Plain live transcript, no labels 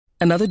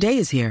Another day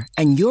is here,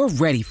 and you're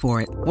ready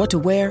for it. What to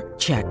wear?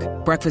 Check.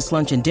 Breakfast,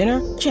 lunch, and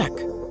dinner? Check.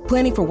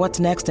 Planning for what's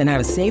next and how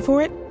to save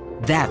for it?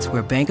 That's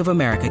where Bank of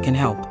America can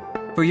help.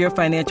 For your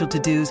financial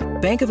to-dos,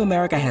 Bank of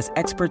America has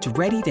experts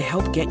ready to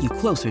help get you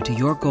closer to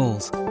your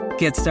goals.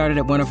 Get started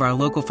at one of our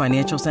local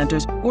financial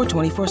centers or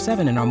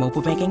 24/7 in our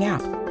mobile banking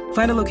app.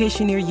 Find a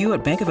location near you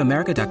at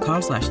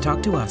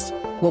bankofamerica.com/talktous.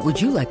 What would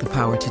you like the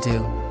power to do?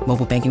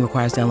 Mobile banking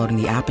requires downloading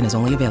the app and is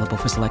only available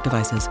for select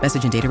devices.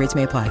 Message and data rates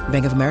may apply.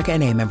 Bank of America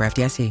N.A., member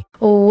FDIC.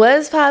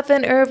 What's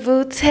poppin',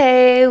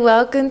 Urbute?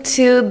 Welcome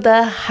to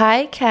the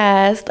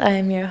Highcast.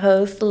 I'm your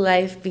host,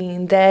 Life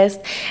Being Des,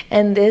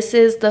 and this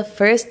is the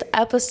first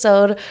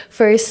episode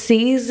for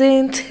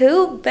season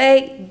 2,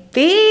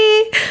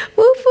 baby.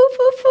 Woof, woof,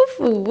 woof,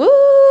 woof,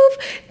 woof.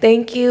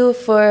 Thank you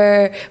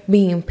for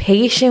being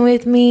patient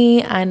with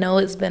me. I know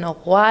it's been a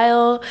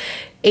while.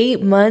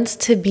 8 months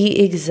to be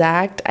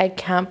exact. I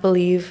can't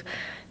believe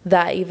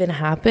that even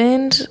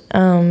happened.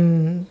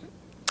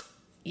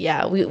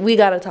 Yeah, we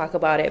gotta talk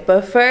about it.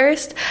 But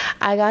first,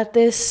 I got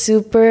this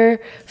super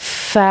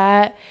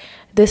fat,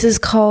 this is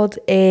called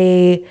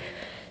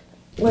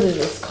what is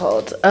this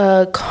called?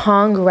 A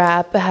Kong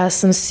wrap. It has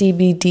some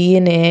CBD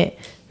in it.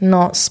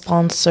 Not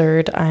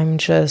sponsored. I'm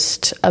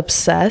just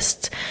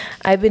obsessed.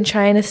 I've been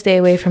trying to stay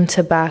away from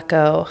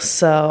tobacco.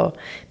 So,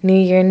 new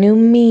year, new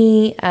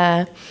me.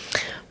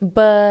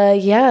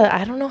 But yeah,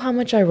 I don't know how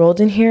much I rolled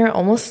in here.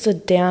 Almost a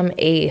damn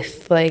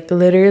eighth. Like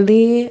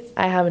literally,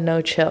 I have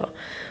no chill.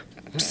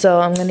 So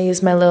I'm going to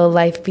use my little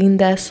Life Being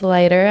Des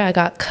lighter. I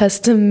got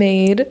custom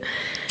made.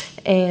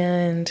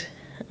 And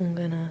I'm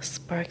going to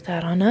spark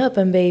that on up.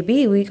 And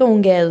baby, we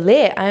going to get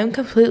lit. I am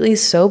completely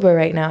sober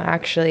right now,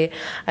 actually.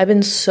 I've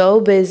been so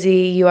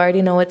busy. You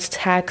already know it's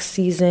tax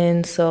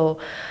season. So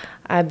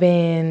I've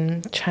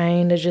been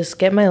trying to just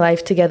get my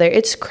life together.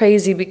 It's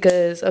crazy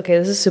because, okay,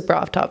 this is super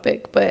off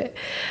topic, but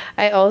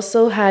I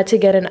also had to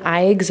get an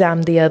eye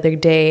exam the other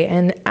day,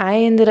 and I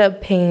ended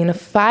up paying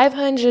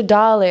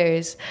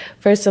 $500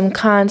 for some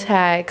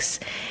contacts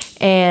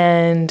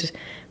and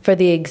for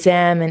the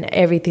exam and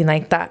everything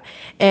like that.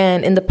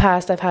 And in the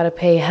past, I've had to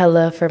pay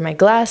hella for my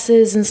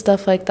glasses and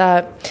stuff like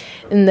that.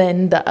 And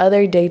then the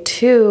other day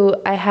too,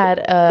 I had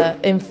a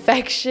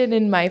infection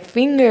in my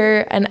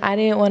finger and I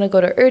didn't want to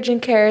go to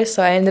urgent care.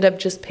 So I ended up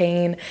just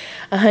paying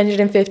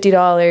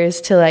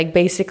 $150 to like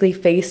basically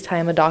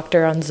FaceTime a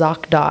doctor on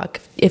ZocDoc.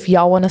 If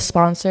y'all want to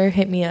sponsor,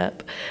 hit me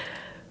up.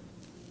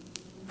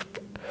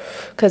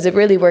 Cause it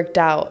really worked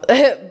out.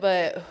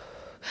 But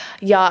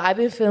y'all, I've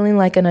been feeling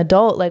like an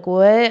adult. Like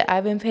what?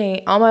 I've been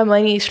paying all my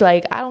money. It's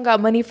like I don't got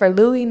money for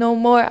Louis no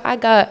more. I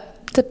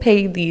got to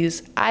pay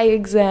these eye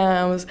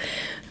exams,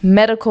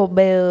 medical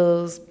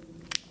bills,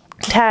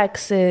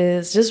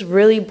 taxes, just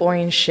really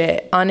boring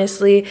shit.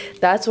 Honestly,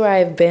 that's where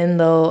I've been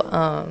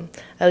though.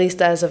 At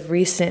least as of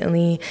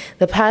recently,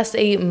 the past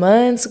 8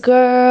 months,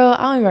 girl.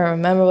 I don't even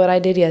remember what I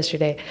did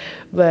yesterday,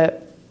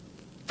 but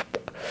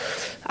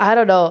I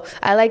don't know.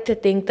 I like to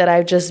think that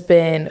I've just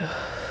been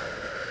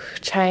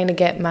trying to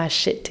get my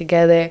shit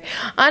together.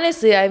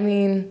 Honestly, I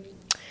mean,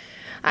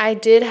 I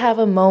did have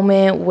a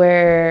moment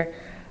where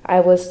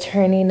I was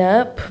turning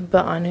up,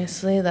 but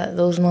honestly,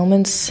 those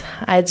moments,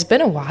 it's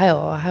been a while.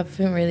 I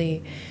haven't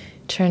really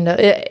turned up.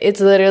 It's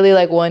literally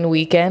like one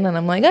weekend, and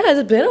I'm like,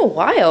 it's been a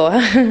while.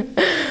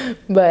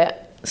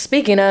 But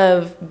speaking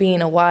of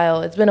being a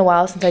while, it's been a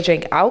while since I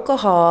drank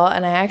alcohol,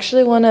 and I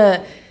actually want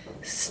to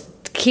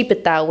keep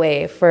it that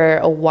way for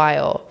a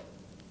while.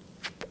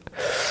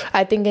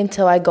 I think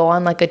until I go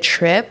on like a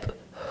trip,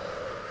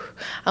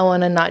 I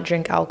want to not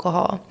drink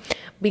alcohol.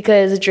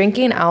 Because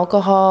drinking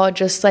alcohol,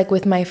 just like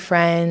with my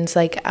friends,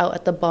 like out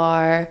at the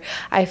bar,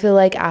 I feel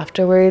like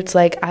afterwards,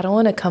 like I don't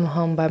want to come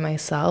home by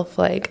myself.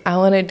 Like I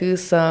want to do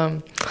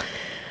some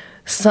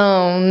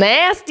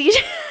nasty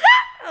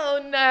Oh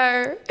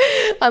no.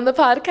 On the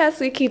podcast,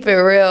 we keep it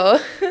real.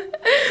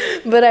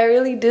 But I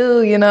really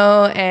do, you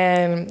know.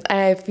 And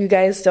if you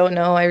guys don't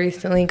know, I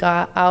recently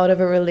got out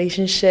of a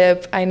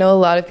relationship. I know a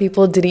lot of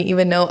people didn't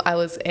even know I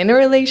was in a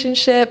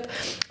relationship.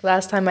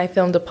 Last time I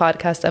filmed a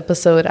podcast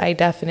episode, I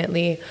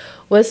definitely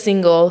was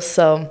single.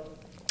 So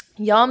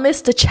y'all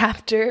missed a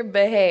chapter,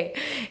 but hey,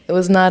 it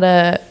was not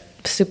a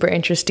super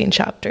interesting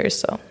chapter,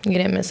 so you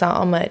didn't miss out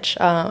on much.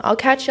 I'll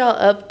catch y'all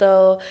up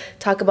though,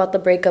 talk about the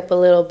breakup a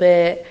little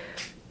bit.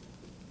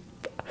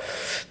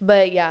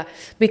 But yeah,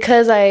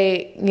 because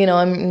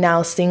I'm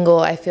now single,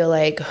 I feel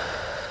like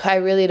I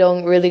really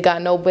don't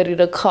got nobody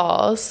to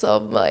call. So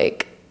I'm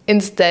like,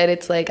 instead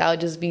it's like I'll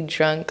just be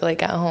drunk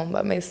like at home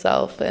by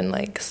myself and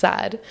like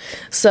sad.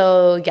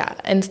 So yeah,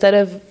 instead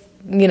of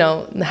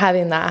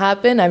having that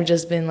happen, I've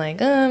just been like,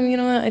 you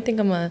know what, I think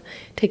I'm gonna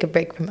take a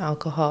break from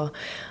alcohol.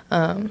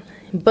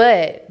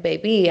 But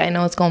baby, I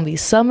know it's gonna be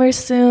summer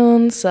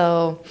soon,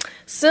 so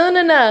soon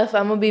enough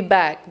I'm gonna be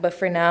back. But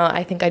for now,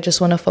 I think I just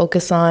want to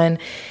focus on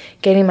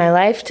getting my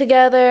life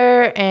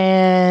together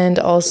and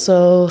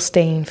also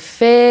staying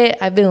fit.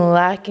 I've been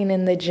lacking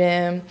in the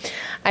gym.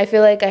 I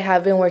feel like I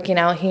have been working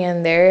out here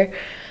and there,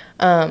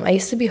 I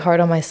used to be hard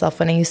on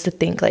myself, and I used to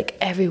think like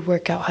every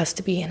workout has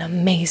to be an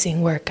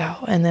amazing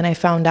workout. And then I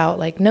found out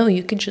like, no,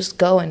 you could just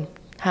go and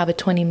have a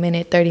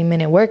 20-minute,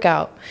 30-minute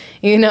workout.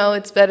 You know,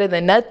 it's better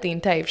than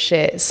nothing type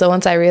shit. So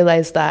once I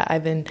realized that,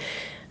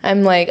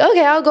 I'm like,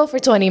 okay, I'll go for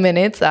 20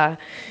 minutes.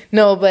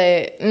 No,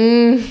 but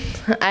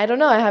I don't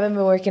know. I haven't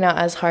been working out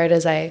as hard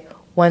as I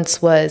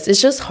once was.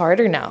 It's just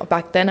harder now.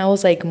 Back then I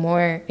was like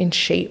more in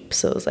shape,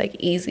 so it was like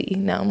easy.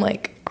 Now I'm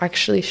like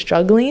actually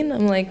struggling.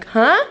 I'm like,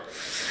 huh?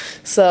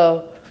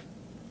 So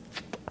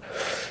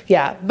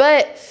yeah,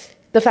 but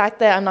the fact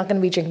that I'm not going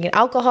to be drinking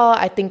alcohol,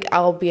 I think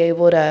I'll be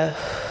able to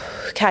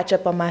catch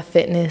up on my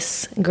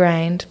fitness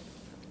grind.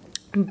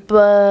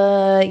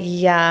 But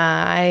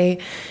yeah, I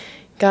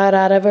got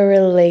out of a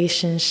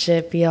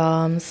relationship,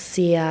 y'all. I'm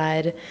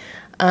sad.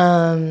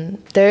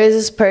 There is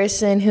this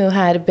person who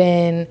had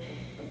been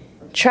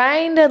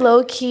trying to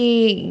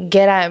low-key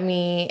get at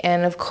me,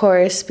 and of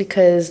course,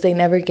 because they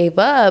never gave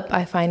up,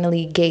 I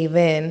finally gave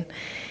in.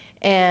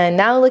 And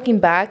now looking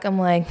back, I'm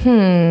like,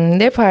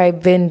 they probably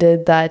been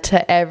did that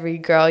to every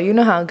girl. You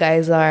know how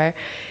guys are.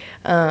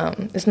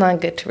 It's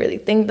not good to really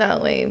think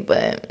that way,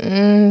 but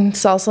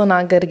it's also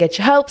not good to get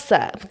your hopes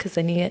up, because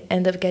then you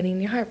end up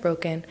getting your heart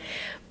broken.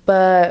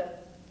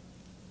 But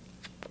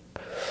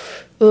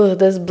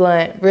this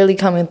blunt really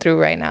coming through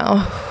right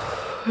now.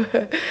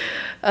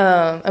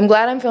 I'm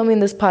glad I'm filming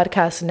this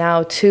podcast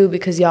now too,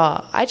 because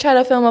y'all, I tried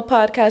to film a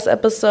podcast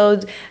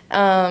episode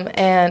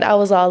and I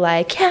was all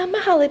like, yeah, my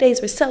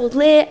holidays were so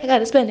lit, I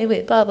gotta spend it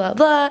with blah blah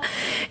blah,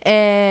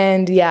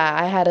 and yeah,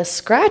 I had to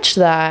scratch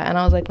that, and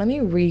I was like, let me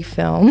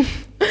refilm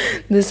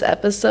this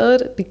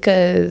episode,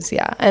 because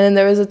yeah. And then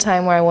there was a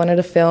time where I wanted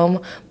to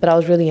film, but I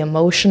was really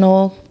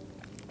emotional,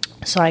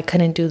 so I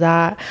couldn't do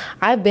that.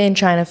 I've been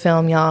trying to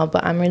film, y'all,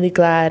 but I'm really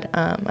glad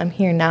I'm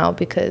here now,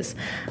 because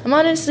I'm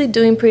honestly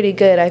doing pretty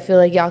good. I feel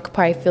like y'all could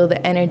probably feel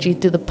the energy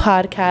through the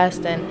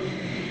podcast, and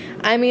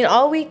I mean,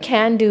 all we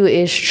can do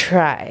is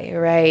try,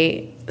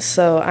 right?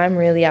 So I'm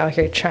really out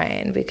here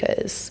trying,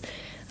 because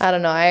I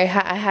don't know, I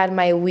had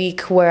my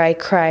week where I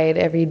cried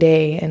every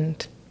day,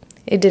 and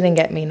it didn't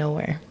get me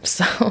nowhere.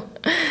 So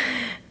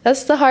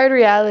that's the hard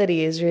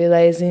reality, is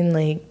realizing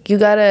like you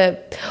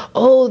gotta,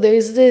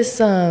 there's this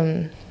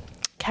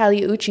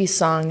Kali Uchis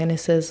song, and it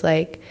says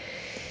like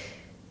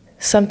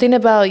something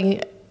about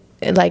you,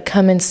 like,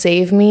 come and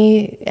save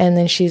me, and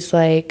then she's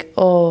like,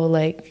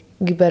 like,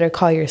 you better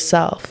call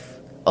yourself.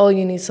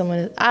 You need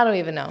someone. I don't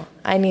even know.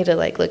 I need to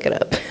like look it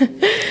up.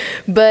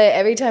 But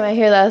every time I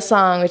hear that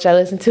song, which I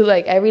listen to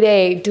like every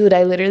day, dude,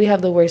 I literally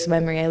have the worst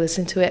memory. I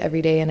listen to it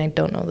every day, and I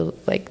don't know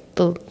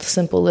the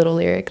simple little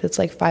lyric. It's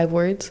like 5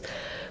 words,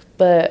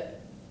 but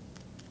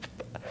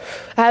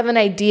I have an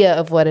idea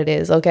of what it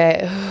is,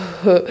 okay?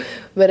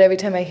 But every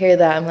time I hear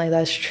that, I'm like,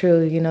 that's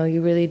true. You know,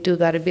 you really do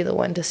got to be the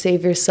one to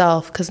save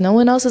yourself, because no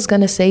one else is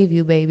going to save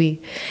you,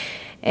 baby.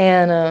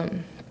 And I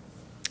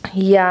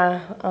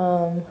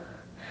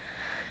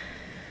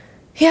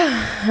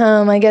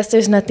guess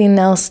there's nothing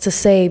else to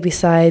say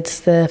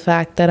besides the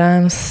fact that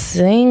I'm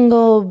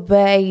single,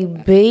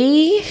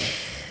 baby.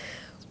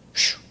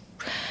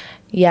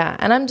 Yeah,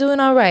 and I'm doing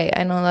all right.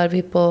 I know a lot of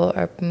people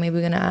are maybe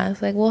going to ask,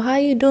 like, well, how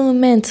you doing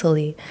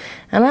mentally?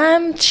 And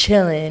I'm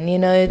chilling. You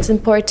know, it's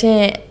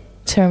important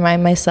to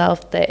remind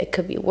myself that it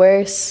could be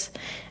worse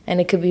and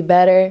it could be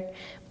better.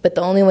 But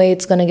the only way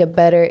it's going to get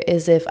better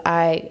is if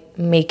I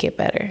make it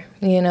better,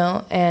 you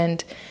know?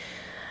 And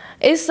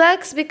it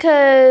sucks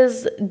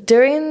because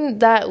during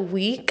that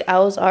week, I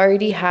was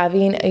already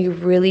having a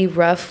really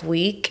rough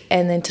week.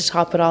 And then to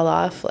top it all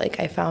off, like,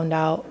 I found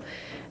out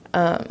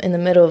in the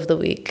middle of the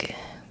week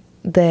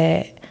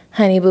that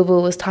Honey Boo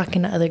Boo was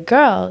talking to other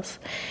girls.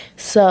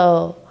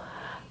 So,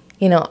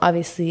 you know,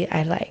 obviously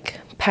I like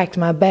packed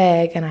my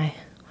bag and I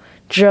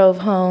drove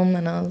home,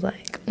 and I was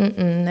like,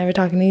 never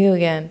talking to you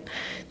again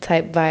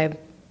type vibe.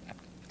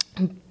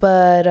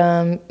 But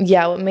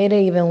what made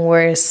it even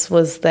worse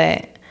was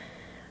that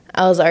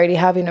I was already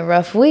having a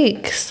rough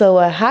week. So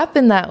what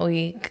happened that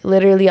week,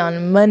 literally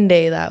on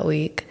Monday that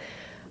week,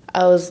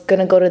 I was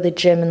gonna go to the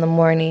gym in the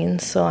morning,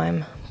 so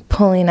I'm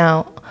pulling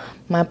out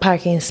my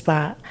parking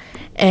spot,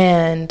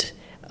 and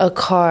a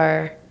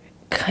car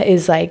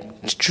is like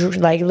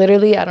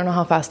literally, I don't know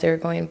how fast they were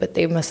going, but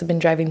they must have been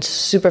driving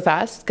super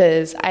fast,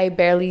 because I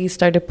barely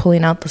started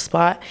pulling out the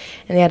spot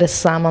and they had to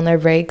slam on their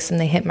brakes and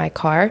they hit my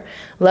car.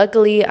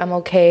 Luckily, I'm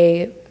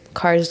okay.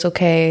 Car's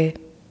okay.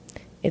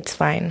 It's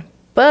fine,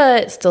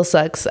 but still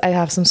sucks. I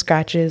have some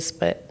scratches,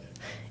 but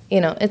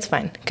you know, it's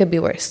fine. Could be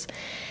worse.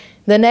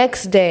 The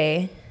next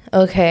day,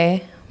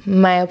 okay,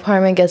 my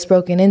apartment gets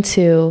broken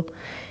into,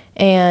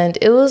 and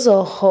it was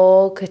a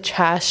whole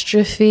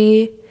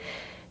catastrophe.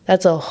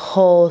 That's a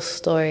whole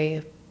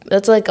story.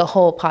 That's like a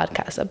whole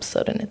podcast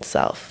episode in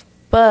itself.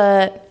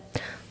 But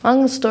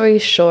long story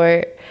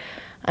short,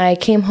 I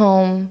came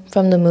home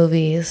from the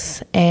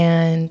movies,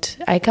 and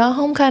I got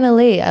home kind of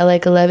late at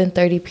like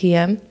 11:30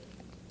 p.m.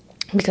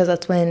 because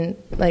that's when,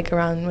 like,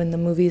 around when the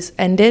movies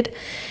ended.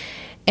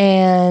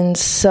 And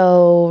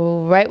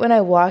so right when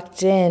I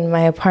walked in,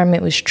 my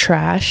apartment was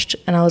trashed.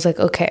 And I was like,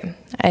 okay,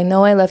 I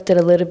know I left it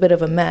a little bit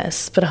of a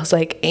mess, but I was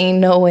like, ain't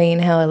no way in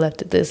hell I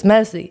left it this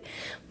messy.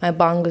 My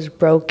bong was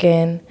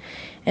broken.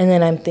 And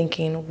then I'm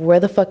thinking, where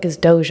the fuck is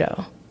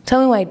Dojo?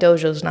 Tell me why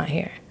Dojo's not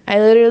here. I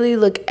literally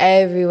look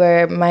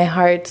everywhere. My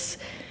heart's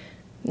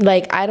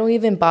like, I don't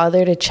even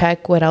bother to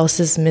check what else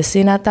is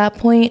missing at that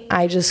point.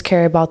 I just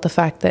care about the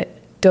fact that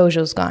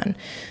Dojo's gone.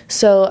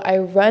 So I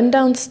run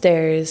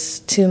downstairs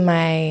to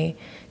my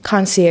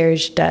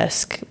concierge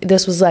desk.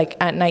 This was like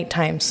at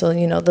nighttime, so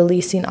you know the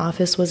leasing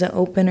office wasn't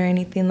open or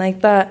anything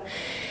like that.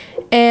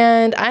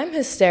 And I'm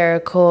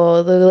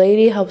hysterical. The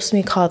lady helps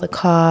me call the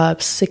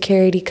cops.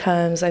 Security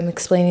comes. I'm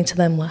explaining to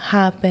them what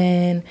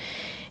happened.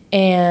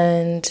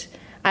 And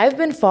I've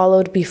been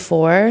followed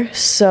before,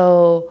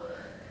 so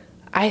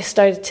I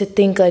started to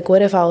think, like,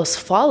 what if I was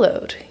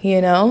followed,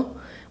 you know?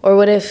 Or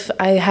what if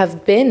I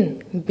have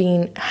been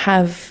being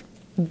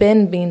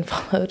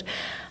followed?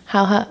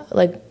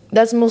 Like,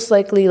 that's most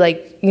likely,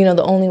 like, you know,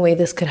 the only way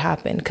this could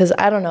happen. Because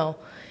I don't know.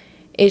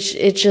 It's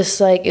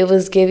just like, it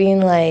was giving,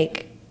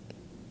 like,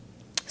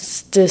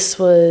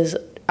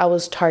 I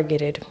was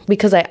targeted.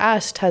 Because I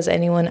asked, has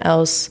anyone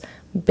else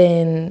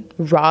been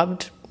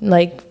robbed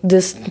like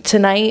this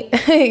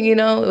tonight? You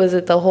know, was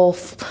it the whole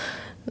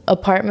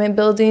apartment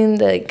building,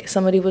 like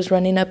somebody was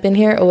running up in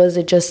here? Or was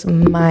it just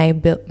my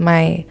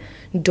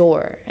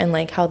door? And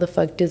like, how the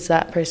fuck does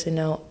that person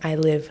know I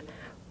live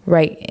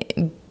right,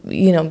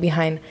 you know,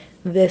 behind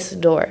this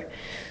door?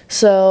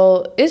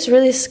 So it's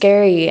really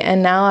scary.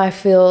 And now I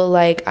feel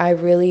like I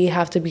really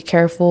have to be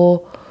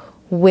careful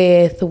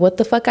with what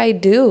the fuck I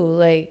do.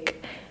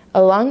 Like,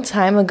 a long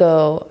time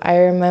ago, I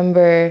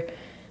remember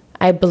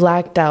I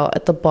blacked out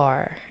at the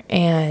bar,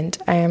 and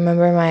I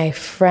remember my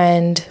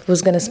friend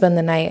was going to spend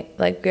the night,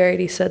 like we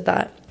already said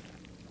that.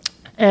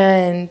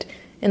 And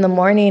in the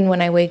morning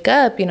when I wake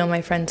up, you know,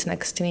 my friend's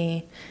next to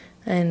me,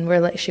 and we're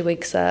like, she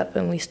wakes up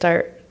and we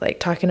start like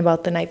talking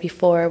about the night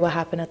before, what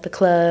happened at the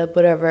club,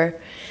 whatever.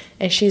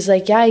 And she's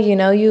like, yeah, you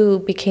know,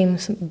 you became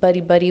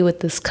buddy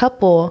with this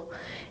couple,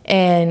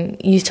 and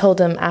you told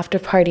them after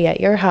party at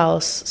your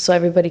house, so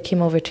everybody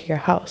came over to your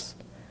house.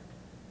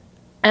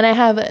 And I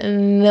have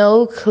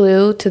no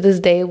clue to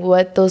this day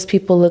what those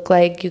people look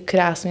like. You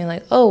could ask me,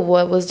 like, oh,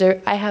 what was their...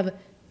 I have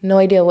no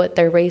idea what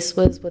their race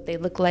was, what they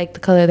look like, the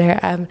color of their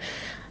hair.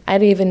 I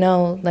didn't even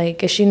know.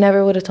 Like, if she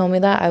never would have told me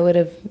that, I would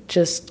have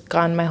just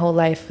gone my whole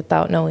life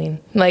without knowing.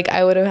 Like,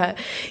 I would have had...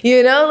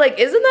 You know, like,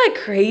 isn't that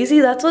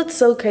crazy? That's what's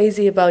so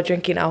crazy about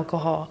drinking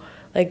alcohol.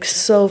 Like,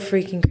 so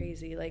freaking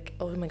crazy. Like,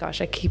 oh my gosh,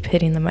 I keep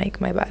hitting the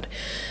mic. My bad.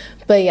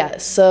 But yeah,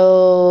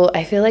 so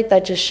I feel like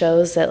that just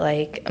shows that,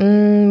 like,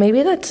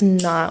 maybe that's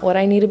not what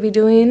I need to be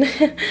doing.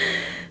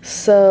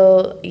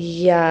 So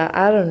yeah,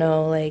 I don't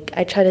know. Like,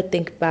 I try to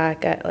think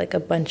back at like a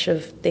bunch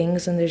of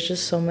things, and there's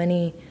just so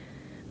many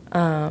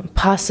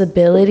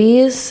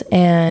possibilities.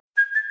 And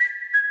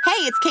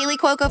Hey, it's Kaylee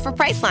Cuoco for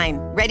Priceline.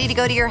 Ready to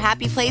go to your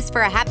happy place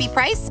for a happy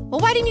price? Well,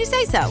 why didn't you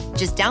say so?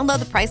 Just download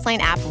the Priceline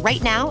app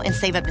right now and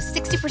save up to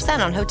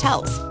 60% on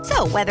hotels.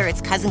 So whether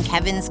it's Cousin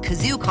Kevin's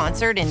Kazoo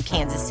Concert in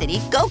Kansas City,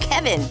 go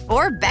Kevin,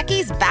 or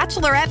Becky's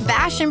Bachelorette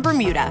Bash in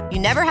Bermuda, you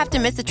never have to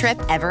miss a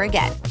trip ever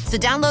again. So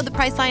download the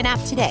Priceline app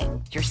today.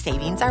 Your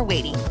savings are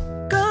waiting.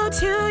 Go to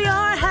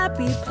your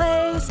happy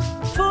place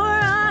for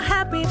a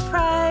happy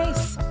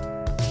price.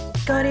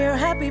 Go to your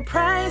happy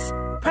price,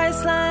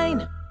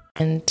 Priceline.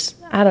 And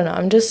I don't know,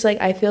 I'm just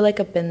like, I feel like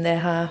a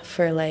pendeja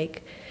for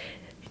like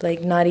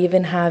not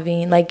even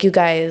having, like, you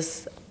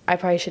guys, I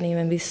probably shouldn't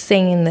even be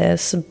saying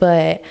this,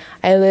 but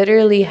I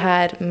literally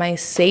had my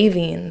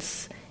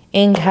savings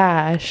in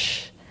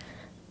cash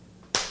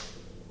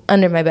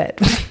under my bed.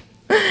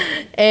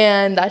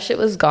 And that shit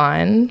was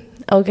gone.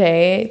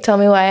 Okay, tell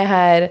me why I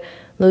had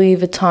Louis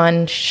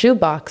Vuitton shoe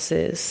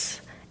boxes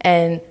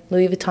and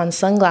Louis Vuitton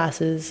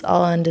sunglasses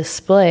all on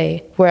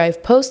display, where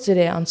I've posted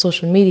it on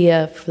social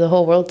media for the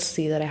whole world to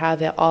see that I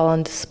have it all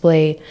on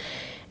display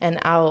and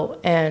out.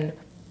 And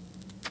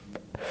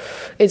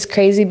it's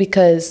crazy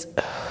because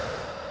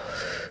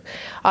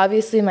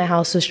obviously my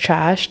house was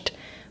trashed,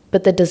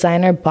 but the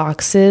designer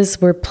boxes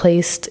were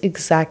placed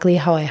exactly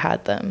how I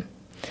had them.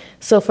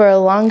 So for a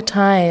long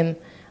time,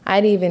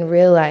 I didn't even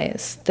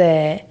realize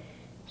that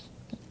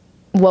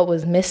what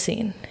was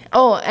missing.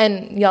 Oh,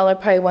 and y'all are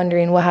probably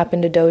wondering what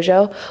happened to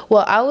Dojo.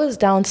 Well, I was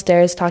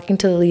downstairs talking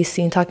to the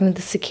leasing, talking to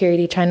the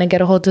security, trying to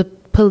get a hold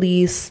of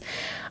police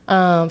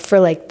for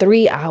like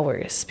 3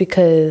 hours,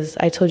 because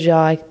I told y'all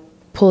I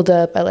pulled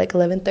up at like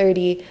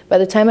 11:30. By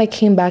the time I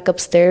came back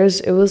upstairs,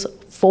 it was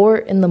 4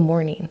 in the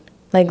morning,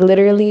 like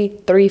literally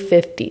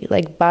 3:50,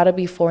 like about to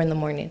be 4 in the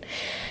morning.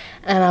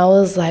 And I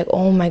was like,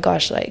 oh my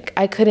gosh, like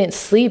I couldn't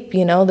sleep,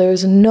 you know, there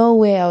was no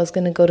way I was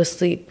going to go to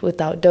sleep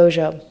without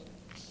Dojo.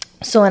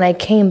 So when I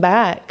came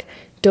back,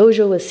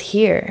 Dojo was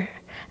here.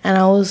 And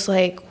I was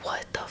like,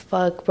 what the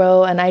fuck,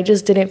 bro? And I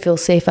just didn't feel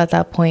safe at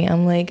that point.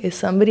 I'm like, is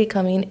somebody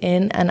coming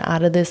in and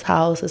out of this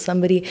house? Is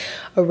somebody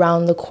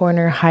around the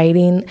corner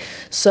hiding?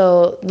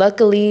 So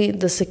luckily,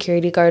 the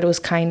security guard was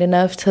kind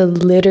enough to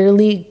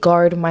literally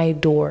guard my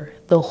door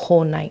the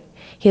whole night.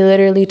 He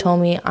literally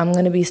told me, I'm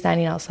going to be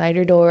standing outside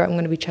your door. I'm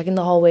going to be checking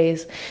the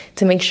hallways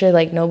to make sure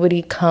like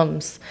nobody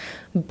comes.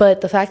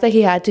 But the fact that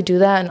he had to do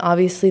that, and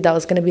obviously that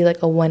was going to be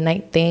like a one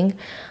night thing.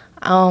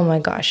 Oh my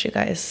gosh, you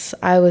guys,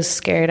 I was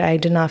scared. I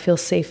did not feel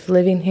safe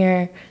living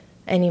here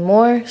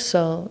anymore.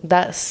 So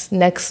that's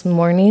next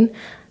morning,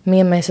 me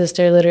and my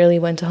sister literally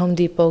went to Home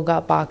Depot,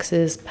 got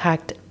boxes,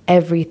 packed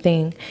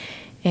everything.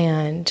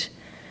 And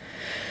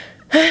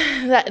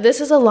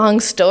this is a long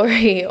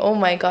story. Oh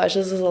my gosh,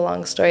 this is a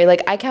long story.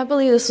 Like, I can't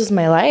believe this was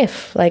my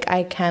life. Like,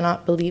 I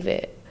cannot believe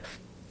it.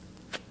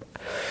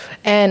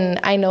 And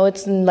I know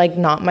it's like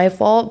not my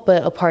fault,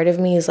 but a part of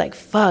me is like,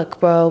 fuck,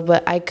 bro.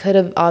 But I could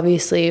have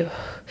obviously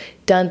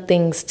done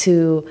things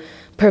to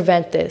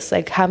prevent this.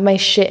 Like, have my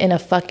shit in a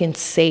fucking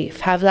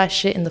safe. Have that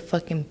shit in the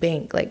fucking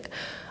bank. Like,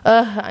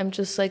 I'm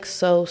just like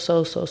so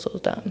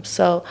dumb.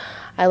 So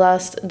I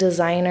lost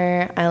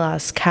designer, I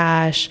lost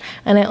cash,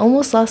 and I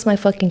almost lost my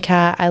fucking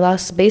cat. I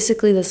lost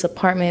basically this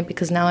apartment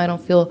because now I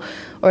don't feel,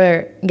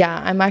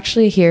 I'm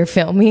actually here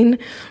filming,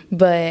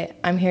 but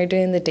I'm here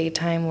during the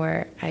daytime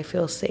where I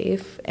feel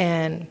safe.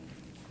 And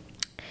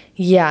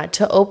yeah,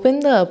 to open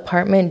the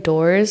apartment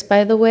doors,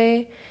 by the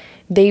way,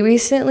 they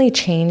recently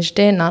changed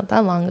it not that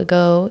long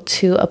ago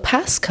to a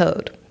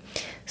passcode.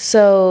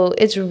 So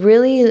it's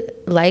really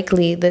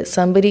likely that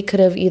somebody could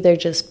have either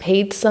just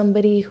paid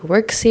somebody who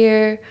works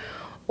here,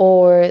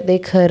 or they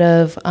could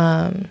have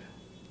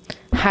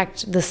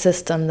hacked the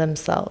system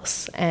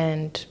themselves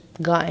and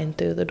gotten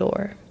through the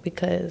door,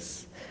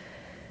 because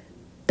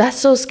that's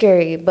so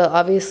scary. But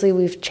obviously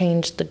we've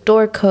changed the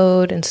door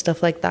code and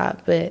stuff like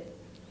that. But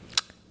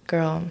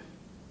girl,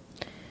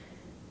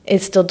 it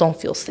still don't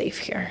feel safe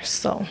here.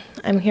 So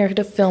I'm here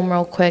to film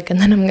real quick,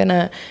 and then I'm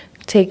gonna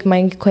take my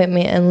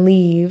equipment and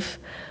leave.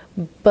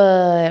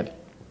 But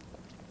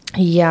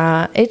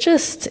yeah, it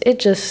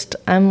just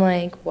I'm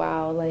like,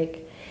 wow,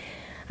 like,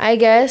 I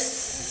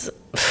guess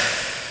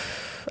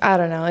I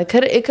don't know, it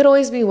could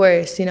always be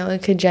worse, you know.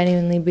 It could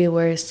genuinely be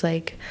worse.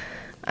 Like,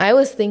 I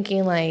was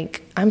thinking,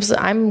 like,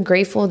 I'm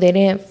grateful they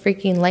didn't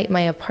freaking light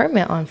my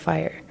apartment on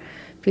fire,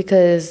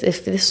 because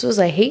if this was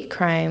a hate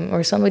crime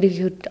or somebody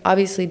who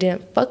obviously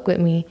didn't fuck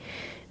with me,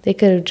 they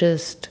could have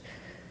just,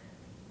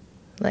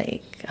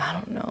 like, I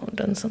don't know,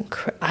 done some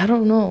I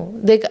don't know.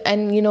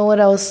 And you know what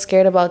I was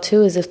scared about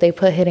too is if they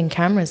put hidden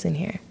cameras in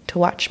here to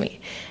watch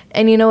me.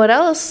 And you know what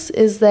else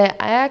is that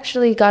I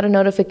actually got a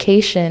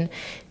notification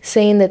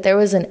saying that there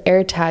was an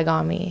AirTag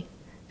on me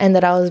and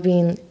that I was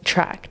being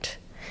tracked.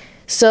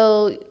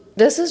 So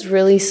this is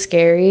really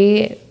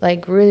scary,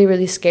 like really,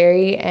 really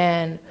scary.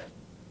 And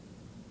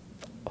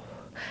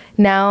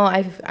now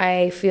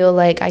I feel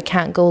like I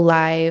can't go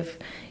live.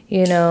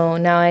 You know,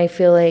 now I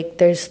feel like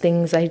there's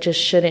things I just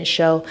shouldn't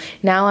show.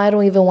 Now I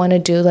don't even want to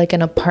do like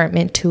an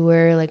apartment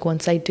tour. Like,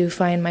 once I do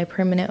find my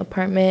permanent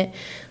apartment,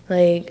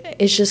 like,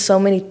 it's just so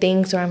many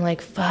things where I'm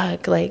like,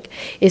 fuck. Like,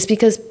 it's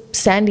because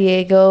San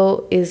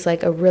Diego is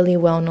like a really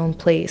well-known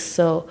place.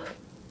 So,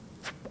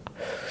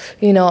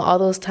 you know, all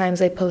those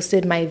times I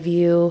posted my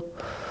view,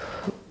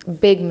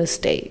 big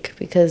mistake,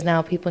 because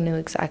now people knew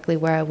exactly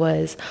where I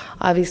was.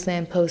 Obviously,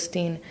 I'm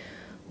posting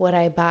what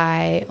I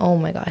buy. Oh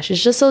my gosh,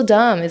 it's just so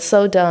dumb. It's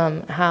so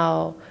dumb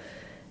how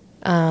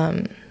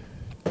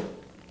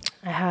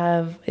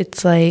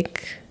it's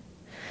like,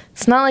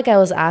 it's not like I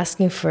was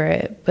asking for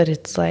it, but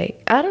it's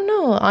like, I don't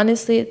know,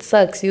 honestly, it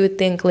sucks. You would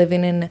think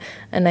living in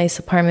a nice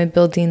apartment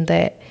building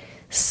that,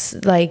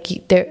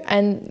 like, there,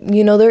 and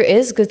you know, there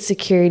is good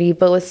security,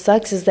 but what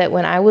sucks is that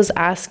when I was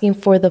asking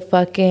for the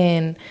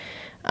fucking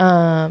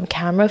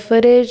camera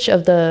footage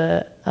of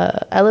the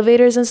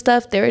elevators and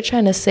stuff, they were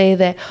trying to say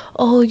that,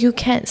 oh, you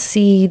can't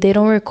see, they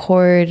don't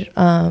record.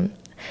 And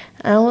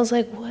I was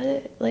like,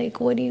 what?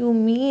 Like, what do you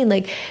mean?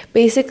 Like,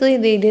 basically,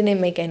 they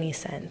didn't make any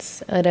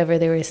sense, whatever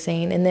they were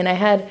saying. And then I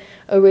had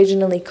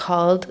originally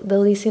called the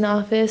leasing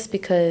office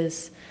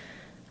because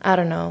I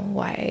don't know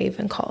why I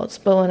even called.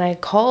 But when I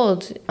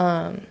called,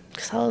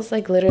 because I was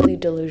like literally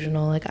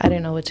delusional, like I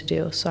didn't know what to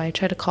do. So I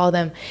tried to call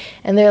them,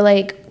 and they're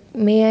like,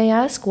 may I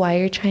ask why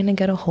you're trying to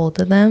get a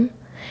hold of them?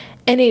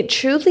 And it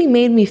truly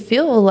made me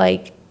feel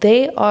like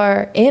they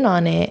are in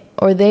on it,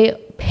 or they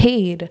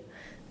paid,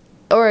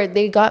 or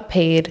they got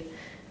paid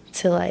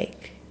to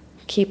like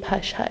keep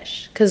hush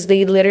hush, because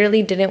they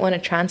literally didn't want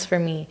to transfer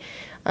me,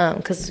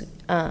 because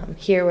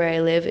here where I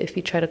live, if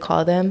you try to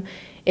call them,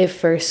 it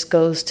first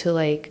goes to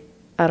like,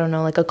 I don't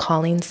know, like a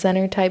calling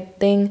center type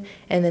thing,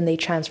 and then they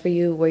transfer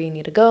you where you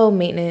need to go,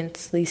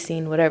 maintenance,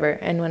 leasing, whatever.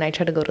 And when I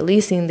tried to go to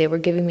leasing, they were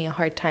giving me a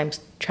hard time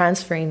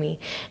transferring me,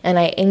 and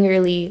I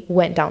angrily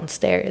went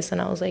downstairs, and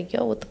I was like,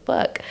 yo, what the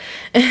fuck?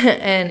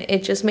 And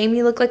it just made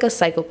me look like a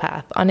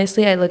psychopath.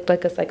 Honestly, I looked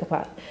like a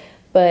psychopath.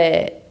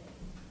 But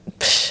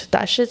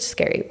that shit's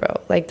scary,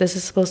 bro. Like, this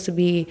is supposed to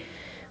be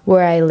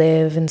where I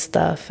live and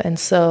stuff. And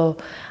so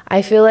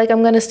I feel like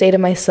I'm going to stay to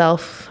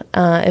myself.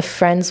 If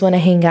friends want to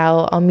hang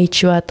out, I'll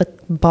meet you at the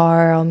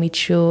bar. I'll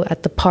meet you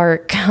at the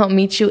park. I'll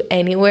meet you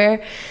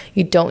anywhere.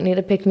 You don't need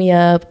to pick me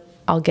up.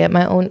 I'll get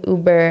my own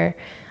Uber.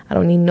 I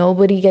don't need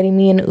nobody getting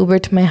me an Uber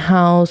to my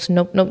house.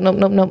 Nope.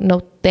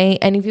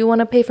 And if you want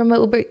to pay for my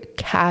Uber,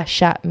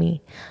 cash at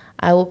me.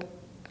 I will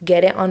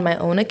get it on my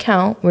own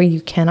account where you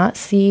cannot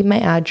see my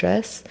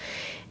address,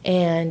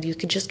 and you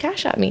could just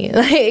cash at me.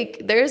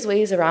 Like, there's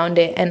ways around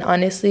it. And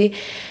honestly,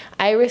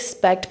 I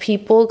respect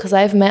people because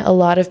I've met a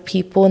lot of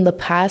people in the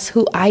past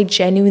who I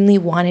genuinely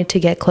wanted to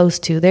get close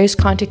to. There's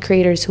content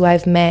creators who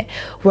I've met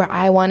where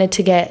I wanted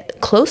to get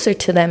closer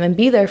to them and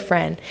be their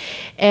friend.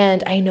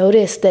 And I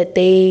noticed that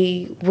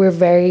they were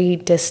very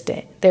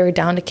distant. They were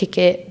down to kick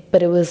it,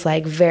 but it was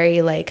like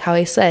very, like how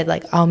I said,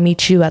 like, I'll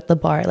meet you at the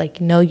bar.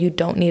 Like, no, you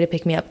don't need to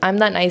pick me up. I'm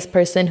that nice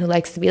person who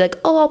likes to be like,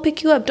 oh, I'll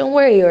pick you up, don't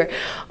worry. Or,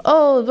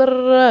 oh, blah, blah,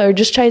 blah, or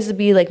just tries to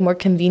be like more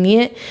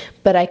convenient.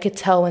 But I could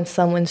tell when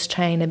someone's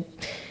trying to,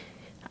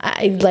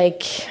 I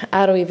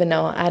don't even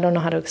know. I don't know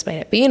how to explain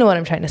it, but you know what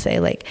I'm trying to say.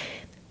 Like,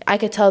 I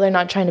could tell they're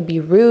not trying to be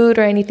rude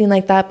or anything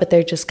like that, but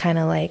they're just kind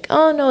of like,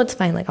 oh, no, it's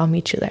fine. Like, I'll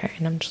meet you there.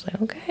 And I'm just like,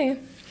 okay.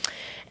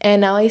 And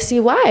now I see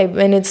why.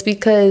 And it's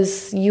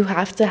because you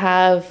have to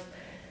have,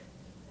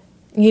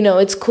 you know,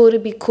 it's cool to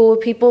be cool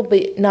with people,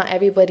 but not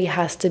everybody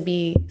has to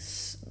be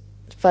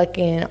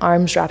fucking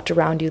arms wrapped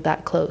around you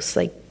that close.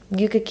 Like,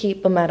 you could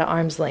keep them at an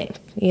arm's length.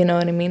 You know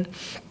what I mean?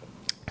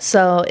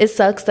 So it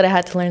sucks that I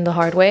had to learn the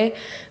hard way.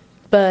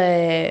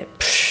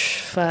 But,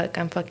 fuck,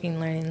 I'm fucking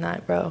learning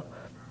that, bro.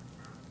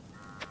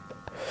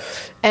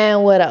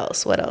 And what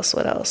else? What else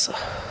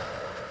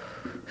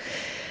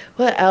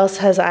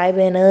has I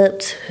been up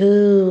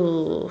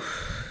to?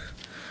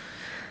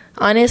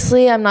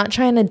 Honestly, I'm not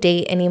trying to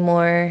date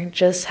anymore.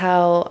 Just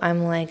how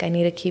I'm like, I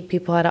need to keep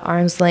people at an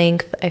arm's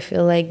length. I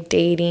feel like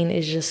dating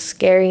is just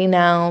scary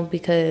now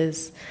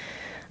because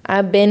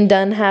I've been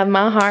done have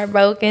my heart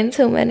broken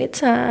too many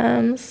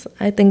times.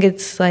 I think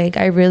it's like,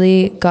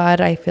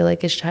 God, I feel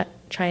like it's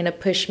trying to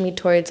push me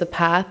towards a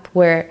path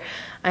where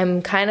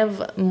I'm kind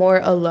of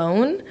more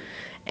alone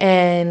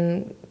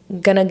and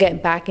gonna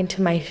get back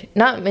into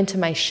not into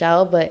my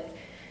shell, but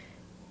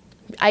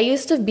I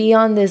used to be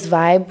on this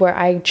vibe where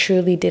I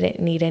truly didn't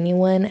need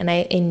anyone and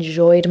I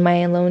enjoyed my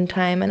alone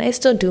time, and I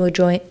still do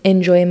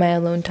enjoy my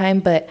alone time,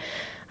 but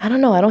I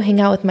don't know, I don't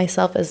hang out with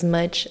myself as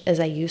much as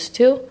I used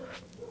to.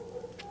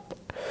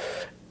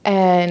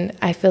 And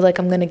I feel like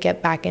I'm going to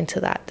get back into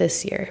that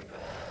this year.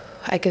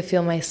 I could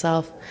feel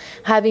myself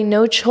having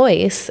no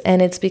choice,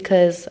 and it's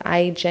because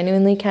I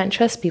genuinely can't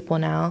trust people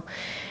now.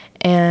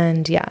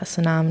 And yeah,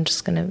 so now I'm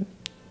just going to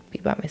be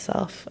by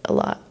myself a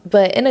lot,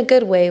 but in a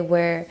good way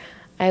where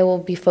I will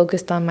be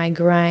focused on my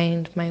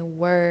grind, my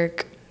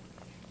work,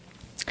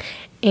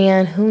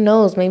 and who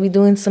knows, maybe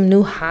doing some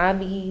new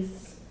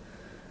hobbies.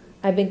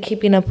 I've been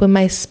keeping up with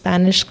my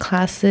Spanish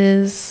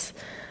classes.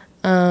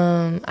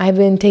 I've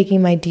been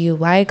taking my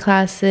DUI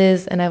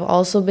classes, and I've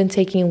also been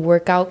taking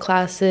workout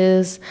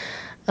classes.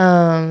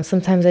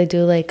 Sometimes I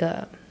do like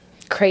a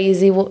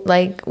crazy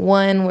like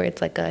one where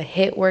it's like a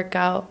HIIT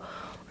workout,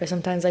 or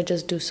sometimes I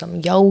just do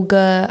some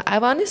yoga.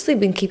 I've honestly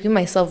been keeping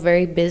myself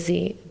very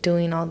busy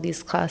doing all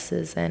these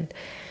classes, and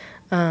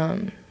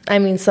I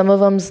mean, some of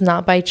them's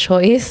not by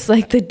choice,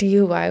 like the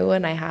DUI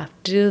one, I have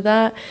to do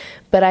that,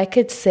 but I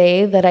could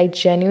say that I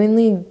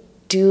genuinely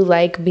do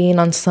like being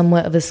on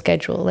somewhat of a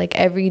schedule. Like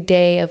every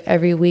day of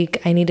every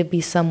week, I need to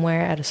be somewhere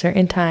at a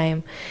certain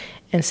time.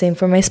 And same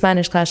for my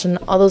Spanish class and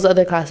all those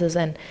other classes.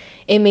 And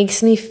it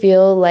makes me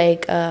feel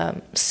like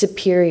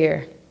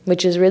superior,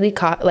 which is really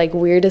like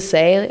weird to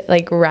say,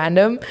 like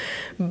random.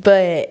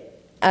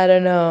 But I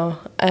don't know.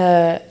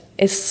 I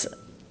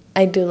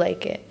do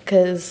like it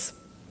because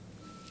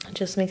it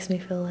just makes me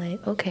feel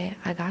like, okay,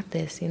 I got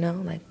this, you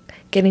know, like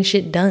getting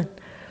shit done.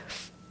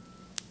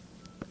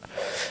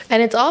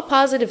 And it's all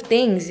positive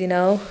things, you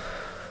know,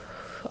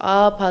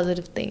 all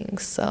positive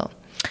things. So,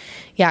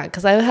 yeah,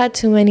 because I've had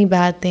too many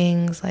bad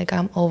things. Like,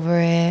 I'm over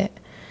it,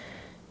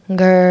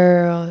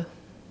 girl.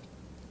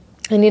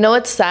 And you know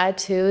what's sad,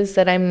 too, is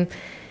that I'm,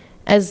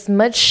 as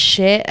much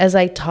shit as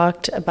I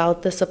talked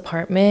about this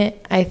apartment,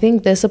 I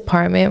think this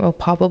apartment will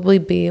probably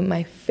be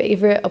my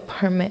favorite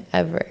apartment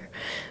ever.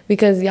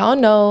 Because y'all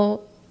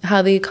know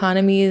how the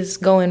economy is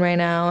going right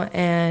now,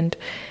 and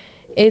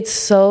it's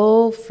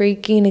so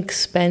freaking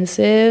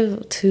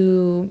expensive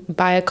to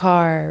buy a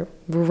car,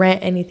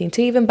 rent anything,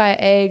 to even buy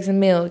eggs and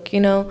milk, you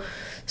know?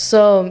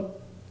 So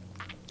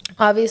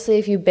obviously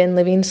if you've been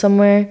living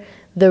somewhere,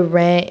 the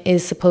rent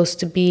is supposed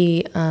to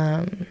be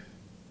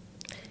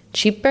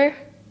cheaper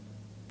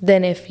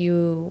than if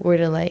you were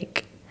to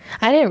like,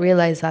 I didn't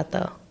realize that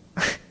though.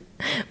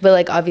 But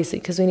like obviously,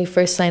 because when you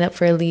first sign up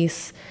for a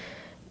lease,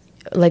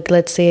 like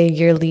let's say a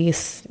year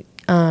lease,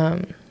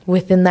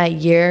 within that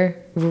year,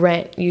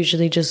 rent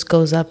usually just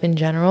goes up in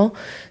general.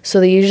 So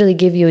they usually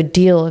give you a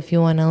deal if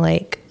you want to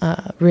like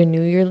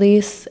renew your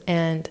lease.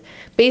 And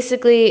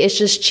basically it's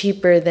just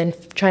cheaper than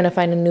trying to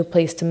find a new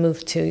place to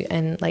move to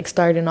and like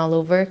starting all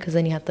over, because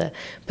then you have to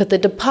put the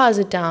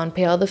deposit down,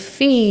 pay all the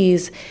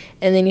fees,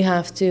 and then you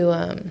have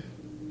to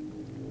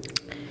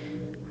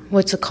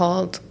what's it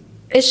called?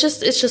 It's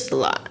just a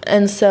lot.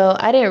 And so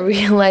I didn't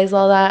realize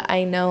all that.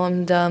 I know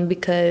I'm dumb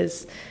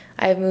because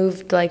I've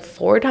moved like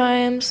 4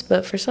 times,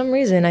 but for some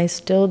reason I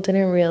still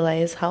didn't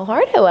realize how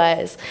hard it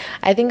was.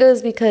 I think it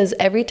was because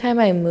every time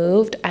I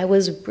moved, I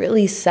was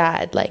really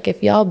sad. Like,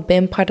 if y'all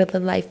been part of the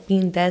Life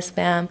Being Des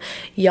fam,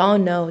 y'all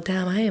know,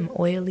 damn, I am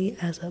oily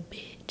as a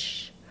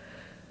bitch.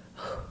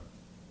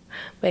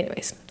 But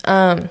anyways,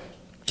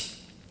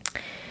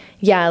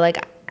 yeah,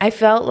 like I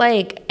felt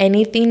like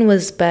anything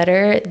was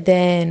better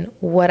than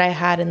what I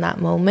had in that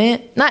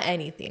moment. Not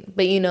anything,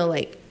 but you know,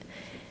 like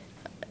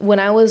when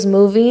I was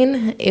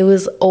moving, it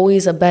was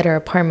always a better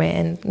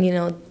apartment. And, you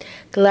know,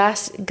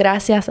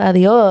 gracias a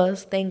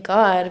Dios, thank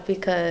God,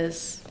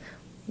 because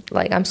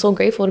like I'm so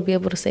grateful to be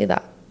able to say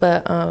that.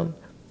 But,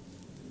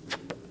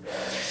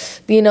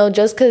 you know,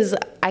 just because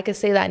I could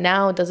say that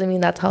now doesn't mean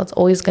that's how it's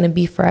always going to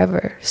be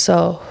forever.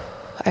 So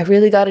I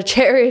really got to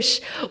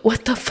cherish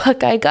what the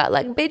fuck I got.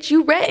 Like, bitch,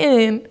 you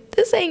renting.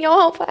 This ain't your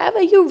home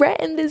forever. You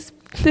renting this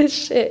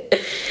shit.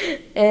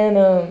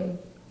 And,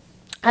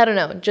 I don't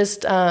know,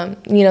 just,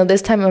 you know,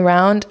 this time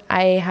around,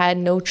 I had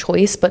no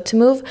choice but to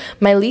move.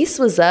 My lease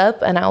was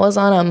up and I was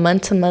on a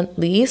month-to-month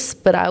lease,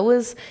 but I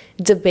was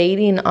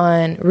debating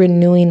on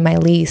renewing my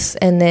lease.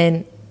 And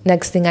then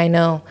next thing I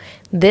know,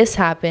 this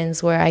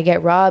happens where I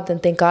get robbed,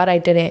 and thank God I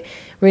didn't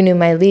renew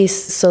my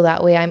lease, so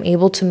that way I'm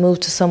able to move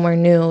to somewhere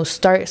new,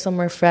 start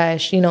somewhere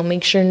fresh, you know,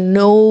 make sure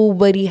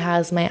nobody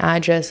has my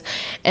address,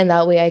 and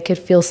that way I could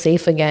feel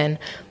safe again.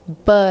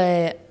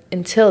 But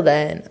until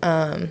then,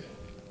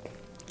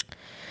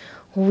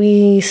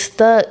 we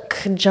stuck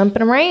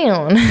jumping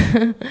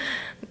around.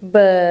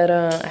 But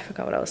I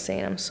forgot what I was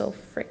saying. I'm so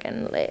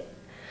freaking lit.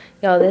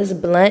 Y'all, this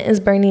blunt is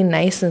burning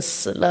nice and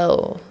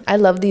slow. I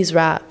love these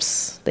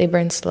wraps. They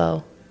burn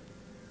slow.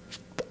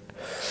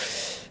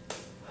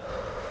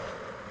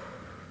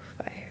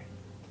 Fire.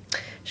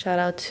 Shout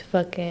out to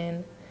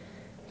fucking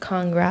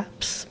Kong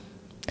Wraps.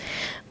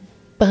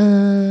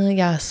 But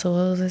yeah, so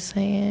what was I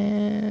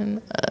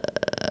saying?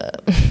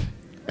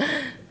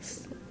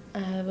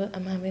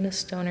 I'm having a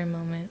stoner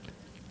moment.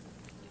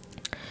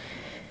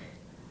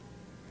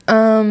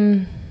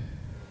 I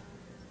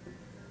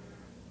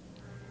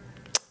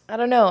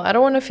don't know. I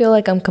don't want to feel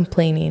like I'm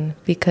complaining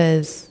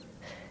because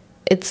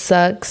it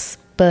sucks,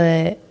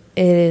 but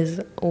it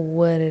is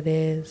what it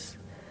is.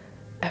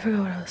 I forgot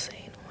what I was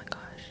saying. Oh my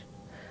gosh.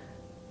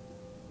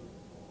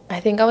 I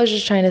think I was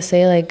just trying to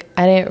say, like,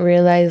 I didn't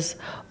realize,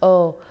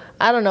 I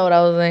don't know what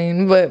I was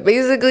saying, but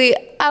basically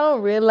I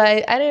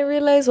didn't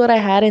realize what I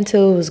had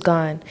until it was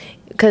gone.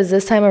 Because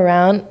this time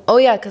around,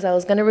 because I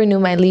was going to renew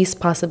my lease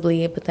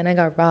possibly, but then I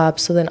got robbed.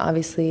 So then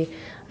obviously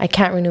I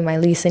can't renew my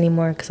lease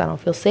anymore because I don't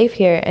feel safe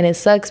here. And it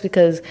sucks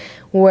because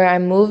where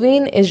I'm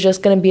moving is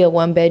just going to be a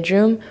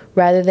 1-bedroom,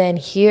 rather than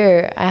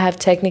here I have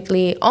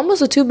technically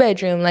almost a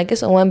 2-bedroom. Like,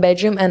 it's a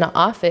 1-bedroom and an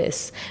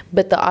office,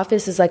 but the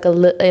office is like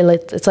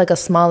it's like a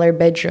smaller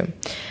bedroom.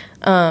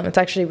 It's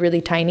actually really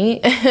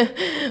tiny,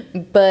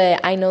 but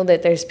I know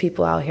that there's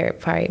people out here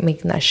probably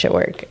making that shit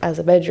work as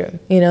a bedroom,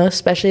 you know,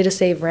 especially to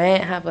save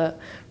rent, have a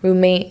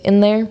roommate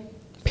in there,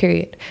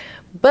 period.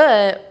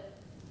 But,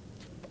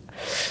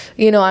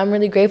 you know, I'm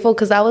really grateful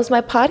because that was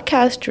my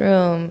podcast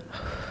room,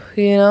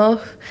 you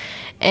know,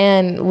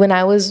 and when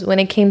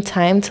it came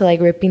time to like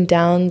ripping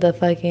down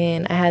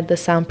I had the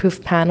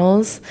soundproof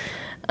panels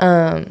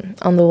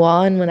on the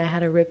wall, and when I had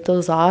to rip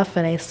those off,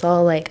 and I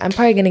saw like I'm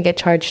probably gonna get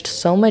charged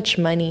so much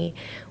money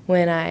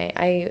when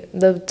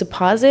the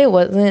deposit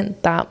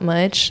wasn't that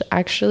much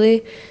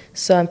actually,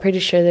 so I'm pretty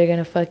sure they're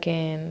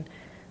gonna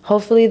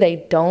hopefully they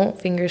don't,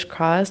 fingers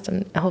crossed,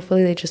 and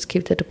hopefully they just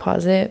keep the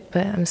deposit,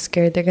 but I'm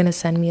scared they're gonna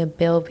send me a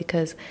bill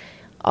because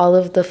all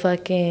of the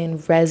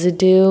fucking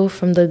residue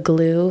from the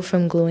glue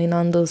from gluing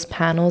on those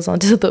panels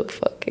onto the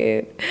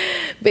fucking,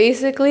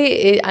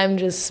 basically I'm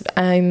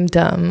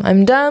dumb.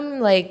 I'm dumb.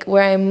 Like,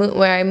 where I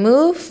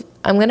move,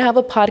 I'm gonna have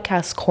a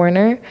podcast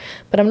corner,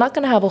 but I'm not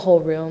gonna have a whole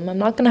room. I'm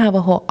not gonna have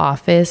a whole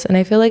office. And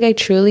I feel like I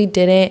truly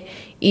didn't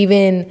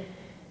even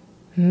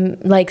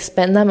like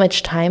spend that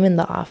much time in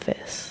the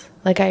office.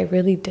 Like, I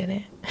really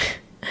didn't.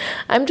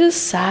 I'm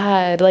just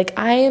sad. Like,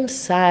 I am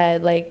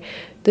sad. Like,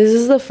 this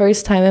is the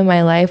first time in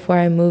my life where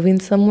I'm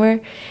moving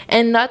somewhere.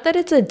 And not that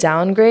it's a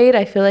downgrade.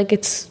 I feel like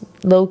it's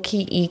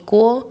low-key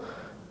equal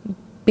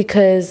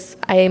because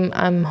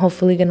I'm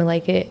hopefully going to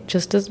like it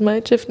just as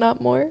much, if not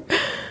more.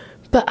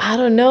 But I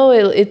don't know.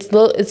 It's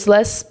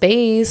less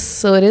space,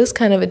 so it is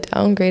kind of a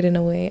downgrade in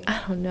a way.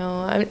 I don't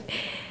know.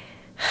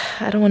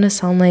 I don't want to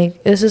sound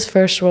like this is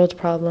first world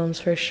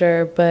problems for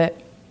sure, but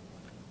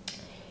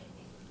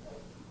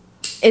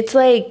it's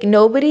like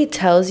nobody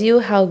tells you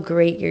how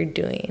great you're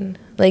doing.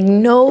 Like,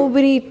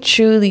 nobody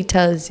truly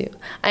tells you.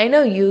 I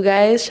know you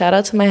guys, shout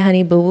out to my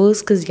honey boo-boos,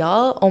 because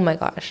y'all, oh my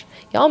gosh,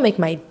 y'all make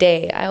my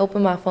day. I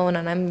open my phone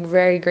and I'm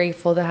very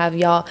grateful to have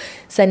y'all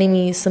sending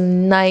me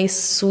some nice,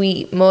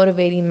 sweet,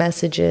 motivating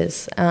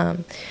messages.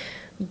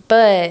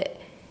 But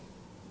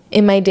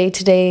in my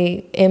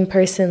day-to-day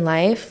in-person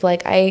life,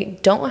 like, I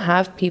don't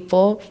have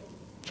people.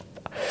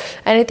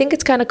 And I think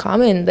it's kind of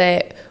common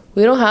that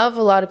we don't have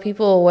a lot of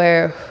people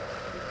where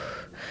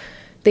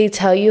they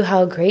tell you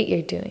how great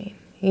you're doing.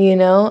 You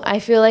know, I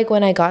feel like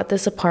when I got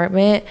this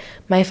apartment,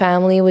 my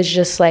family was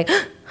just like,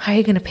 how are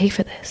you going to pay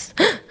for this?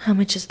 How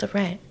much is the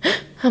rent?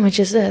 How much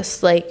is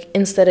this? Like,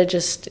 instead of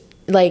just,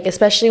 like,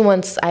 especially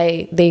once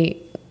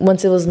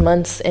it was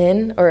months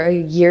in or a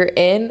year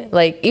in,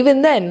 like,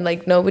 even then,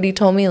 like, nobody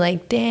told me,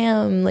 like,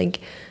 damn, like,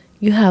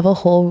 you have a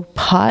whole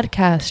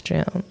podcast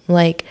room.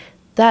 Like,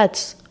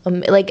 that's,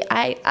 like,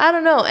 I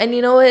don't know. And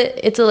you know what?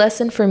 It's a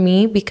lesson for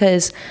me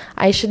because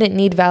I shouldn't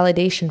need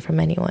validation from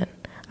anyone.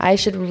 I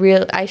should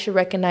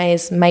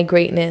recognize my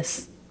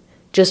greatness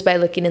just by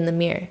looking in the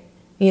mirror.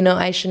 You know,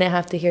 I shouldn't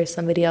have to hear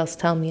somebody else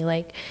tell me,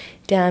 like,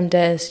 damn,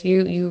 Des,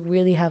 you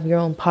really have your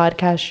own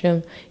podcast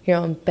room, your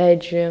own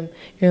bedroom,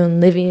 your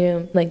own living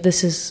room. Like,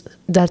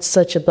 that's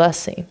such a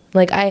blessing.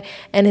 Like,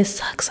 and it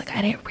sucks. Like,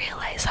 I didn't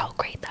realize how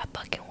great that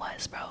fucking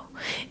was, bro.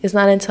 It's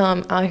not until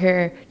I'm out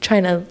here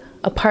trying to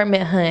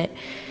apartment hunt,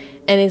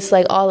 and it's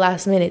like all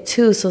last minute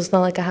too, so it's not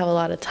like I have a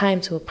lot of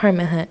time to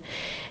apartment hunt,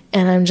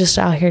 and I'm just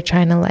out here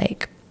trying to,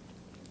 like,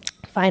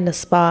 find a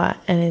spot.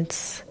 And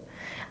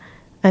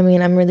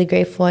I'm really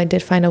grateful I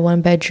did find a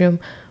 1-bedroom,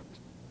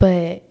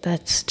 but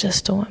that's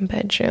just a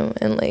 1-bedroom,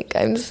 and, like,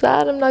 I'm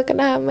sad I'm not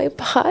gonna have my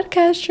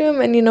podcast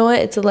room. And you know what,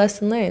 it's a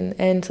lesson learned,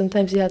 and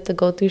sometimes you have to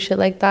go through shit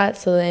like that,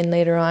 so then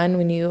later on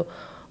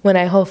when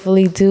I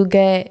hopefully do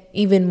get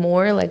even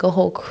more, like a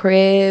whole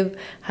crib,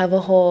 have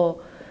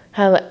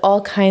like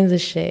all kinds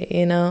of shit,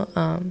 you know,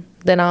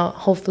 then I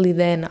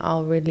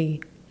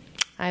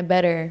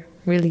better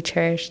really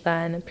cherish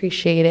that and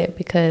appreciate it,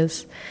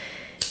 because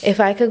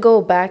if I could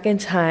go back in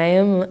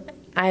time,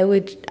 I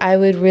would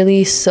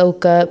really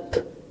soak up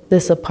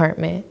this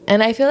apartment.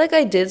 And I feel like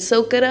I did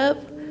soak it up,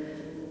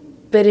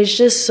 but it's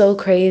just so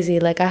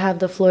crazy. Like, I have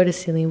the floor to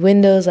ceiling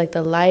windows, like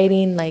the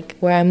lighting, like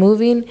where I'm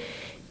moving,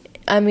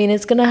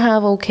 it's gonna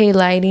have okay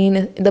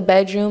lighting. The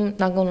bedroom,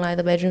 not gonna lie,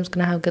 the bedroom's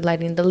gonna have good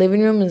lighting. The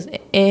living room is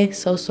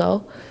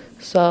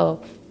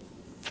so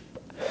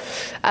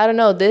I don't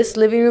know, this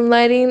living room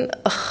lighting,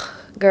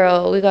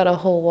 girl, we got a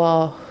whole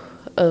wall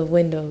of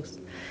windows.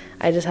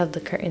 I just have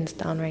the curtains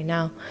down right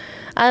now.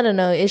 I don't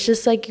know. It's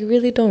just like you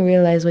really don't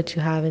realize what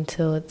you have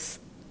until it's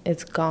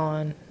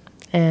gone.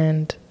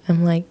 And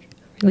I'm like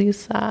really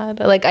sad.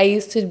 Like, I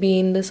used to be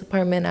in this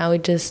apartment, I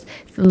would just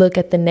look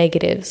at the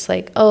negatives.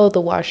 Like, oh, the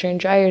washer and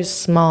dryer is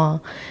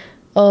small.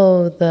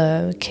 Oh,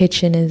 the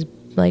kitchen is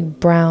like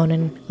brown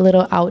and a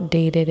little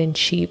outdated and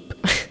cheap.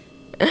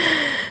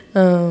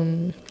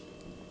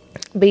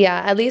 But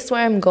yeah, at least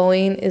where I'm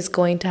going is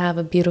going to have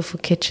a beautiful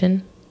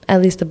kitchen,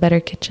 at least a better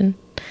kitchen,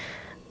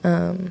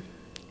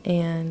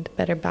 and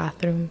better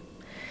bathroom.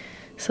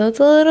 So it's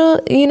a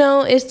little, you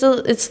know,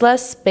 it's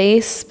less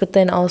space, but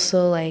then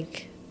also,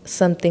 like,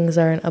 some things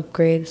are an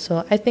upgrade.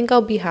 So I think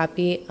I'll be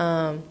happy,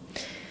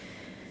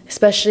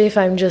 especially if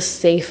I'm just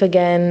safe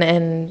again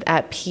and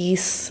at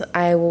peace.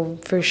 I will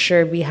for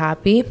sure be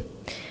happy.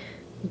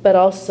 But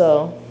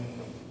also,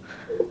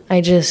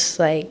 I just,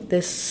 like,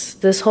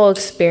 this whole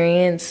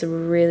experience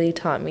really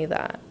taught me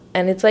that.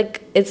 And it's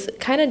like, it's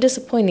kind of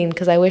disappointing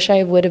because I wish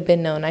I would have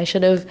been known. I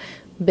should have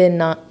been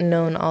not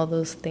known all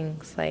those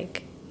things,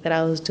 like, that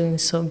I was doing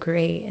so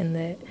great, and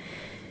that,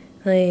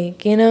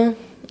 like, you know,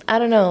 I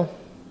don't know.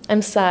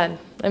 I'm sad.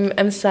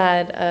 I'm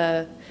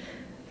sad.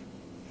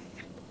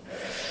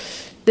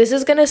 This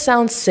is gonna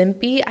sound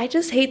simpy. I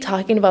just hate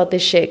talking about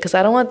this shit because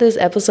I don't want this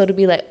episode to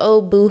be like,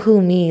 oh, boo-hoo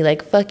me,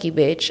 like, fuck you,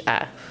 bitch.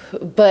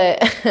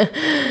 But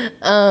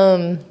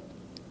I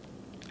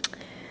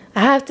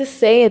have to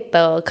say it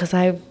though, because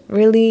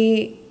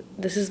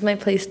this is my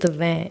place to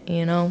vent,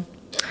 you know?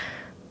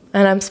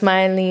 And I'm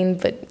smiling,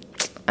 but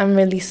I'm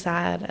really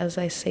sad as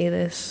I say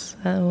this,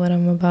 what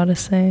I'm about to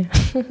say.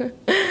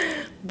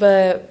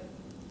 But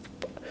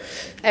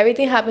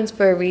everything happens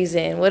for a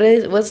reason.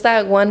 What's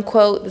that one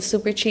quote that's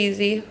super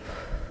cheesy?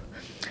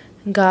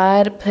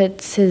 God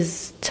puts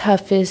his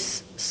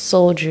toughest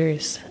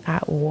soldiers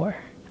at war.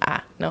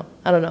 No,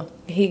 I don't know.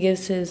 He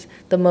gives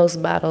the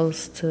most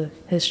battles to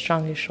his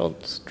strongest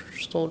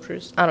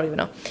soldiers. I don't even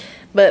know.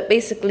 But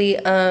basically,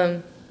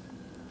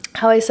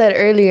 how I said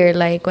earlier,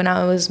 like, when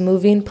I was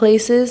moving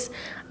places,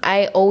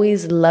 I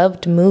always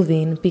loved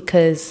moving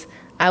because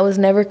I was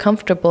never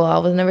comfortable. I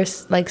was never,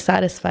 like,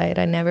 satisfied.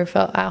 I never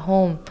felt at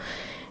home.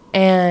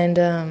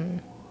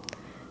 And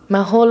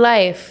my whole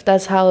life,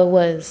 that's how it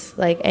was.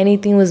 Like,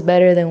 anything was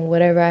better than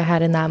whatever I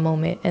had in that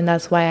moment. And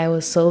that's why I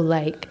was so,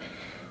 like,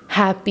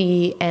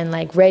 happy and,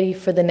 like, ready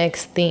for the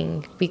next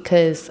thing,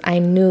 because I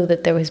knew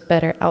that there was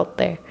better out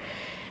there.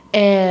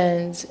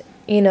 And,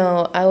 you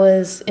know, I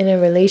was in a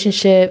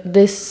relationship.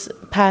 This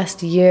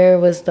past year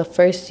was the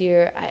first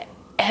year I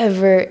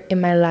ever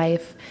in my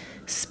life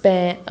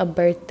spent a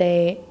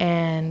birthday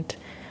and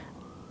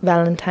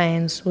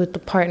Valentine's with the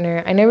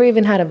partner. I never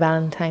even had a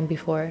Valentine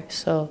before,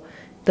 so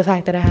the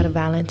fact that I had a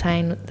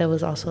Valentine that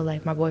was also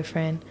like my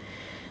boyfriend,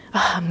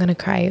 I'm gonna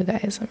cry, you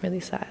guys. I'm really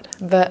sad.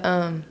 But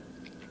I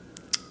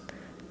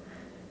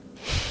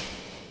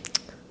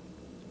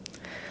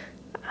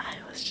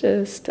was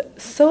just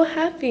so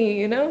happy,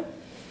 you know?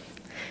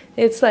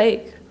 It's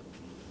like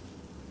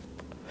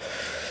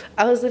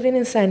I was living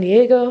in San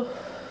Diego.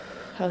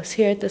 I was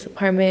here at this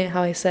apartment.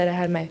 How I said, I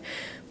had my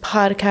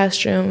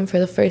podcast room for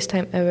the first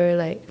time ever,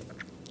 like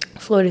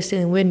floor to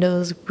ceiling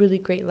windows, really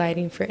great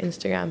lighting for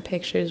Instagram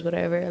pictures,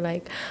 whatever.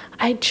 Like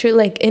and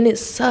it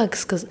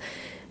sucks because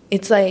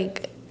it's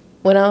like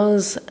when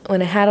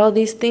I had all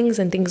these things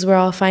and things were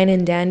all fine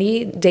and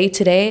dandy day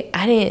to day,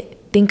 I didn't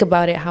think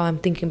about it how I'm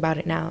thinking about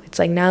it now. It's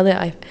like now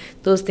that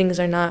those things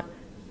are not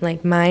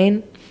like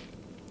mine,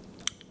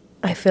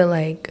 I feel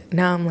like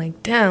now I'm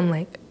like, damn,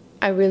 like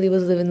I really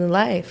was living the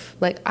life.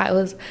 Like I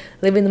was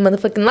living the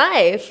motherfucking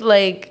life.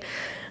 Like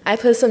I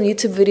put some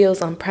YouTube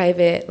videos on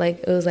private. Like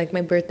it was like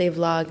my birthday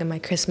vlog and my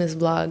Christmas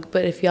vlog.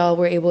 But if y'all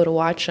were able to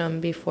watch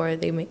them before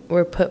they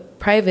were put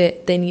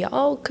private, then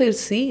y'all could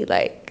see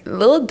like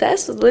Lil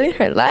Des was living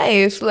her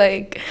life.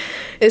 Like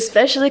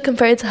especially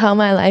compared to how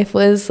my life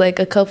was like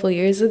a couple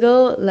years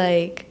ago.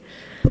 Like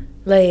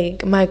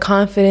my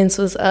confidence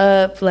was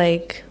up.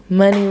 Like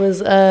money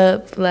was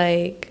up.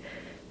 Like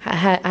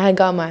I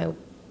got my,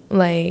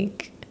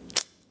 like,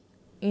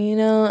 you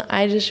know,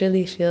 I just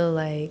really feel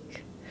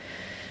like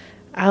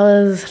I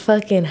was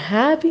fucking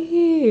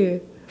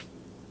happy.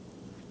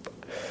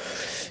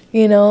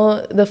 You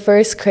know, the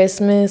first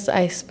Christmas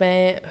I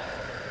spent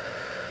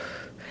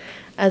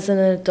as an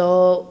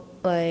adult,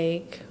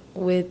 like,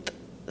 with,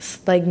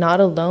 like, not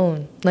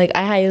alone. Like,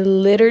 I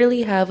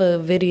literally have a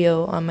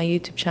video on my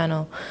YouTube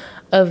channel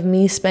of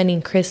me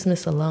spending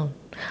Christmas alone.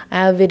 I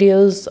have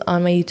videos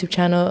on my YouTube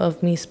channel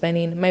of me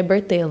spending my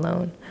birthday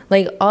alone.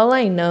 Like, all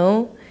I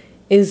know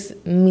is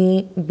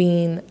me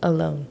being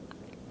alone.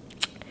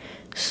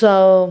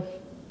 So,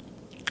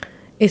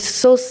 it's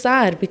so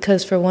sad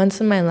because for once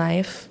in my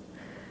life,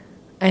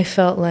 I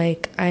felt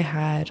like I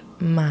had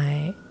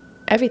my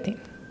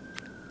everything.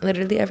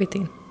 Literally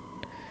everything.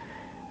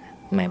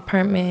 My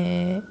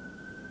apartment,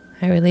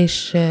 my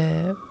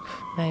relationship,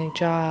 my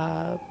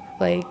job,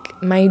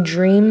 like, my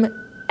dream,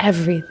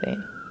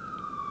 everything.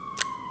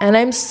 And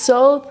I'm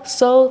so,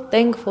 so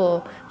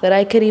thankful that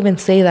I could even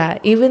say that.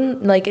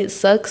 Even, like, it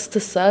sucks to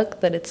suck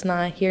that it's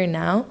not here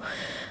now.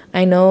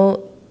 I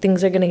know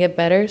things are going to get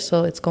better,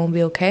 so it's going to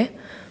be okay.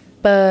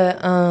 But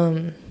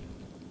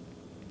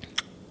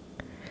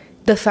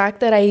the fact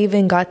that I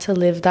even got to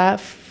live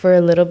that for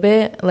a little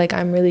bit, like,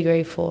 I'm really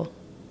grateful.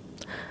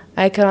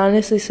 I can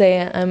honestly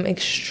say I'm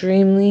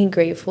extremely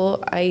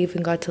grateful I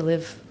even got to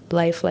live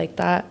life like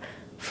that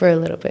for a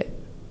little bit.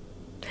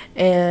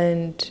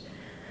 And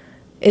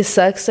it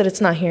sucks that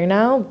it's not here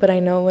now, but I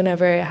know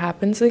whenever it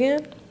happens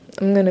again,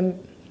 I'm gonna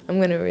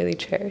really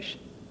cherish.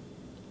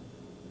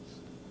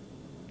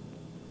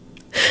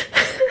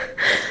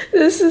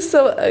 This is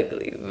so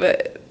ugly,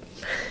 but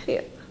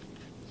yeah.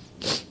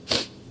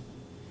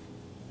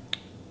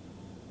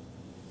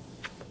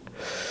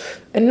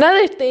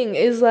 Another thing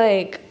is,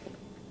 like,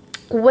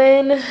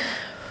 when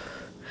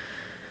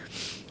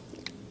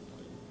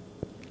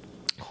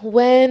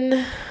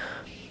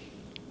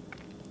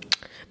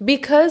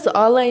because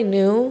all I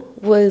knew,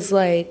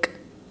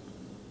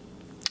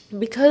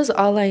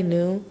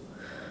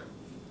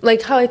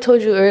 like how I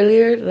told you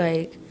earlier,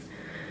 like,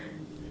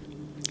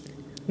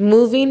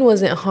 moving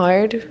wasn't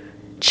hard,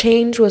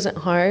 change wasn't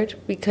hard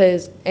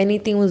because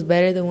anything was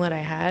better than what I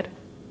had.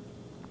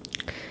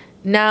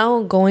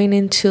 Now going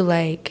into,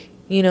 like,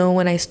 you know,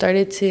 when I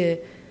started to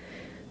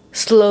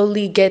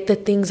slowly get the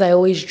things I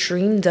always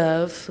dreamed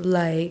of,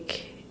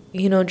 like,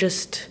 you know,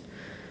 just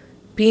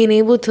being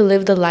able to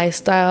live the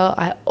lifestyle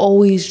I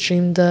always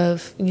dreamed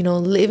of, you know,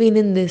 living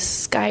in this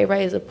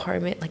sky-rise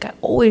apartment. Like, I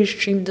always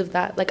dreamed of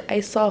that. Like,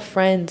 I saw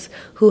friends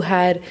who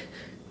had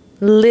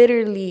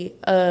literally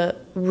a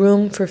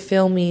room for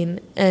filming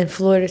and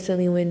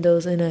floor-to-ceiling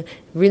windows and a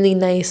really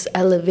nice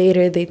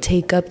elevator they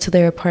take up to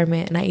their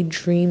apartment, and I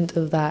dreamed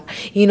of that.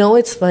 You know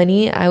what's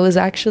funny? I was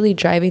actually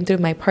driving through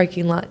my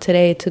parking lot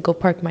today to go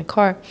park my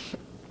car,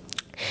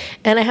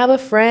 and I have a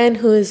friend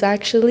who is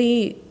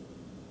actually,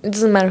 it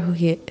doesn't matter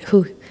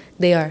who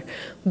they are,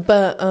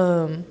 but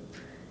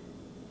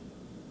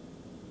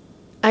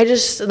I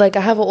just, like,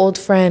 I have an old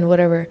friend,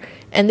 whatever,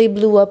 and they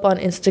blew up on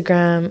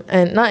Instagram,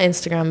 and not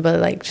Instagram, but,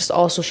 like, just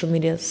all social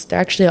medias. They're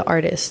actually an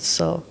artist,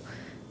 so,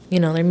 you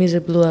know, their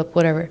music blew up,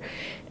 whatever,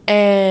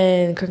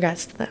 and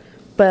congrats to them.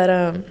 But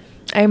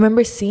I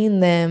remember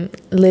seeing them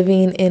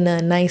living in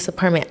a nice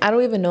apartment. I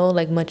don't even know,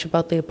 like, much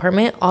about the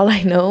apartment. All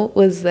I know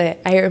was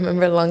that I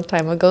remember a long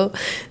time ago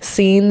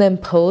seeing them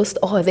post,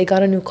 oh, they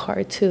got a new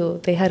car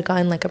too. They had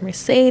gotten, like, a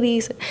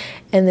Mercedes,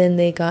 and then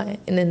they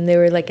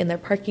were, like, in their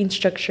parking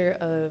structure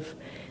of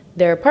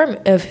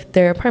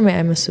their apartment,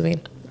 I'm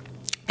assuming.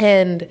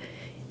 And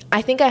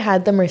I think I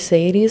had the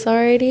Mercedes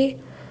already,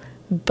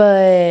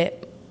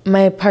 but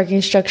my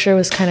parking structure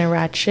was kind of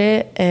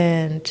ratchet,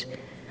 and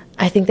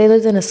I think they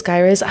lived in a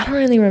skyrise. I don't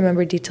really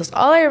remember details.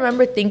 All I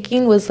remember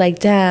thinking was like,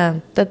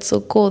 damn, that's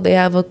so cool. They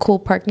have a cool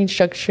parking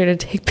structure to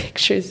take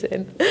pictures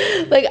in.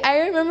 Like,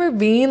 I remember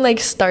being like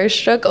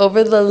starstruck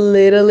over the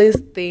littlest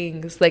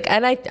things. Like,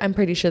 and I'm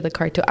pretty sure the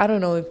car too. I don't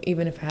know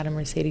even if I had a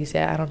Mercedes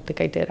yet. I don't think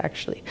I did,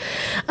 actually.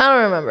 I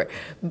don't remember.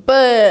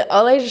 But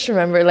all I just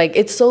remember, like,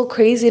 it's so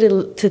crazy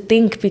to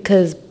think,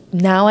 because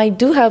now I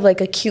do have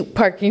like a cute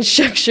parking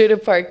structure to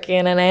park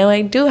in, and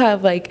I do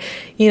have like,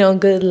 you know,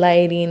 good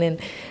lighting, and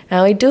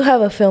now I do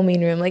have a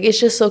filming room. Like, it's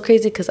just so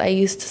crazy, because I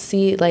used to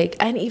see like,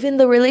 and even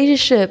the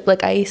relationship,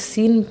 like I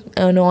seen,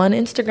 you know, on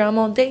Instagram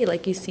all day,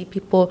 like you see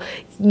people,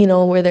 you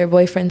know, where their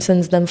boyfriend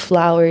sends them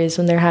flowers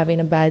when they're having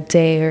a bad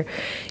day, or,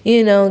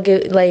 you know,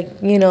 get like,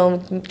 you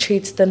know,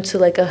 treats them to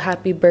like a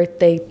happy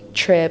birthday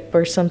trip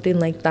or something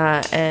like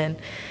that. And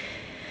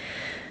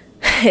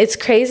it's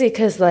crazy,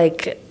 because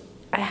like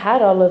I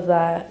had all of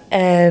that,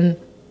 and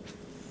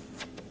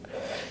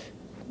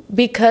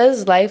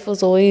because life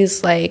was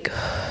always like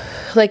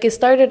it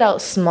started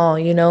out small,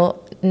 you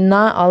know,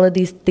 not all of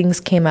these things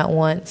came at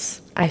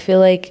once. I feel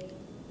like,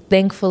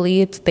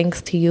 thankfully, it's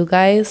thanks to you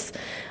guys.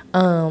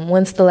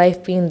 Once the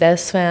Life Being Des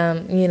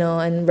Fam, you know,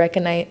 and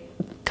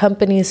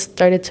companies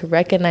started to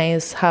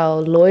recognize how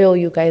loyal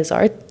you guys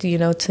are, you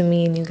know, to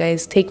me, and you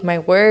guys take my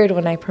word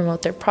when I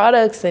promote their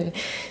products and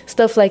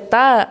stuff like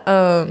that.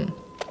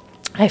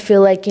 I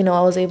feel like, you know,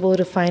 I was able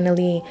to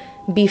finally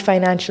be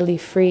financially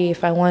free.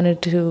 If I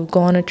wanted to go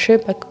on a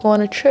trip, I could go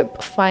on a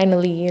trip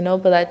finally, you know,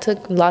 but that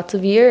took lots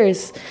of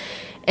years.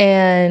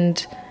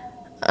 And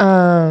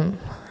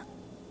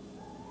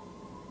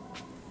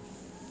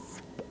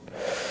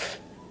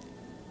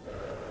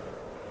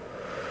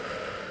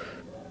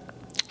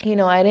you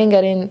know, I didn't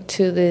get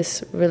into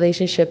this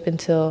relationship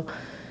until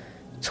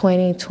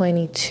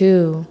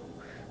 2022,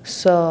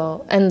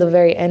 so, and the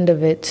very end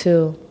of it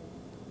too.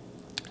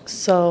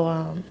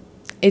 So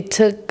it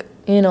took,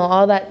 you know,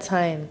 all that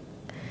time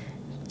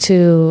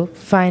to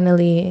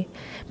finally,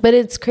 but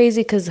it's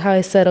crazy because how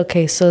I said,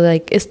 okay, so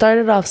like it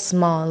started off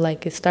small,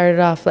 like it started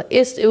off like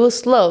it was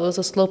slow. It was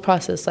a slow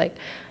process. Like,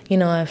 you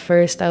know, at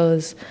first I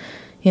was,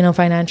 you know,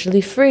 financially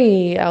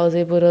free. I was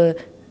able to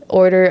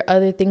order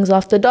other things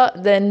off the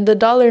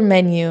dollar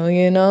menu,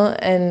 you know,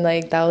 and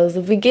like that was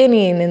the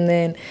beginning. And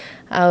then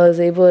I was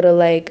able to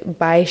like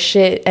buy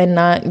shit and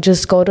not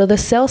just go to the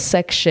sales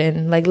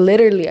section. Like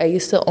literally, I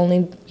used to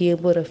only be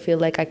able to feel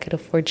like I could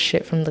afford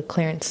shit from the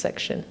clearance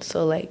section.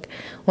 So like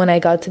when I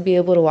got to be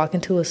able to walk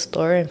into a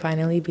store and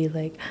finally be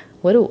like,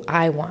 what do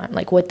I want?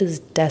 Like, what does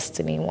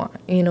Destiny want?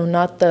 You know,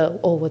 not the,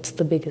 oh, what's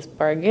the biggest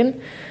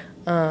bargain?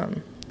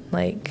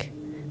 Like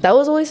that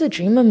was always a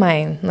dream of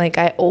mine. Like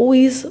I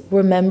always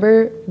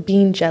remember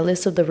being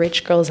jealous of the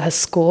rich girls at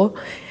school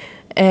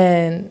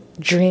and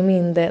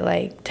dreaming that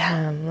like,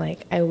 damn,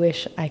 like I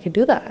wish I could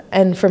do that.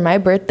 And for my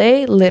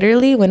birthday,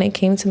 literally when it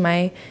came to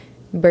my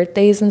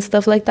birthdays and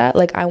stuff like that,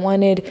 like I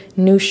wanted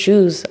new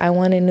shoes, I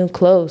wanted new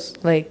clothes,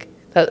 like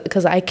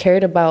because I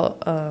cared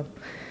about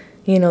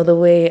you know, the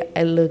way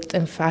I looked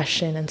in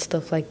fashion and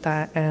stuff like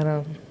that.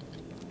 And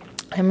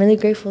I'm really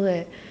grateful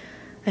that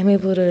I'm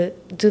able to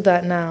do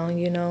that now,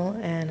 you know.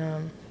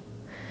 And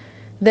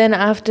then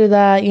after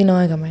that, you know,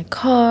 I got my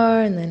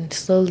car, and then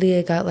slowly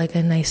I got like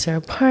a nicer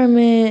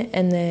apartment,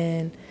 and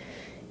then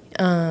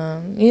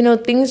you know,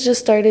 things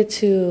just started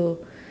to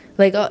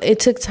like,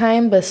 it took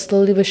time, but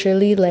slowly but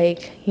surely,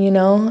 like, you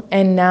know.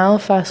 And now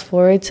fast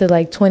forward to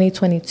like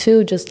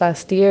 2022, just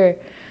last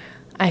year,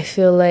 I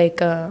feel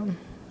like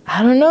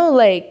I don't know,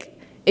 like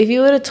if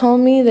you would have told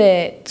me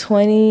that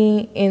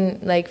 15,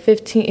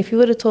 if you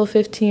would have told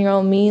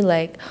 15-year-old me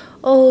like,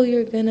 oh,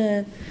 you're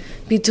gonna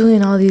be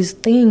doing all these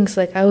things,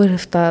 like I would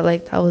have thought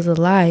like that was a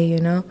lie, you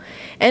know.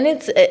 And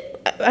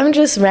I'm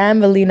just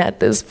rambling at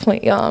this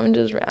point, y'all. I'm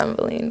just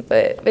rambling,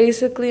 but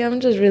basically I'm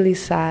just really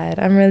sad.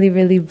 I'm really,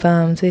 really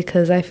bummed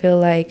because I feel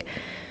like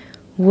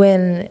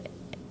when,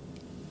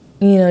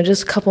 you know,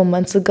 just a couple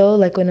months ago,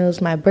 like when it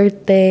was my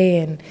birthday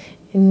and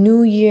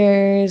New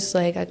Year's,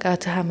 like I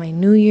got to have my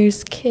New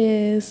Year's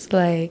kiss,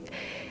 like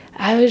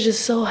I was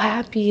just so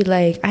happy.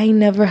 Like I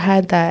never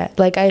had that.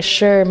 Like I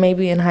sure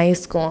maybe in high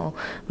school,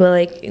 but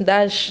like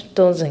that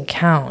doesn't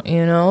count,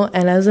 you know.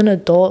 And as an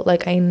adult,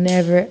 like I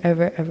never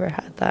ever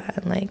had that.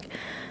 And like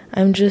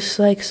I'm just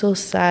like so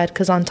sad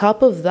because on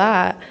top of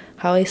that,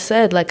 how I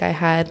said, like I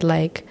had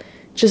like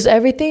just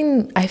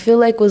everything I feel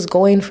like was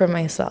going for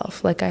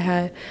myself. Like I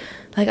had,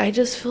 like I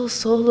just feel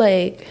so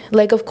like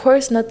of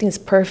course nothing's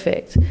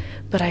perfect,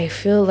 but I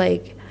feel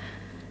like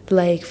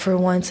for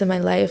once in my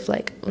life,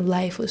 like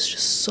life was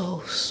just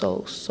so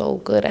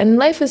good. And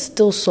life is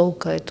still so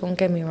good, don't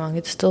get me wrong,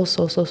 it's still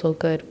so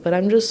good. But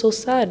I'm just so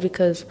sad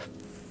because,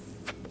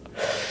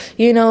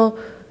 you know,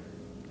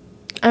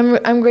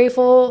 I'm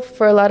grateful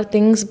for a lot of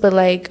things, but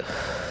like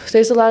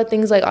there's a lot of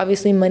things like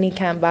obviously money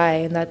can't buy,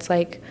 and that's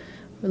like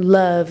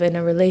love and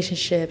a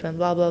relationship and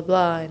blah blah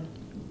blah.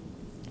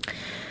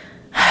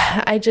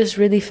 I just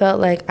really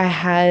felt like I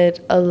had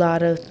a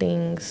lot of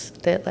things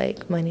that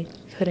like money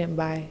couldn't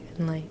buy,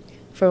 and like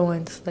for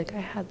once like I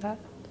had that,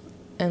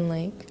 and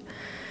like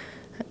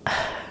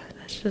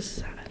that's just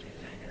sad, you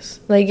guys.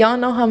 Like, y'all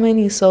know how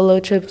many solo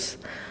trips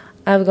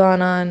I've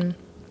gone on,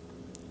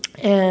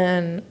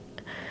 and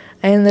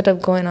I ended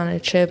up going on a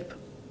trip,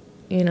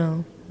 you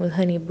know, with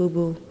Honey Boo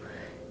Boo,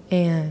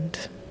 and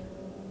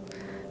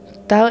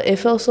that it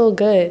felt so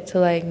good to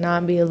like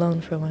not be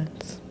alone for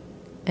once.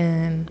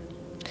 And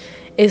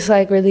it's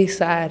like really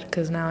sad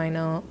because now I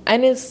know,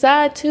 and it's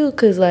sad too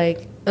because like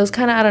it was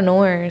kind of out of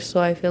nowhere. So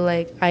I feel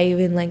like I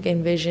even like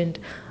envisioned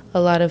a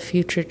lot of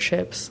future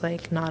trips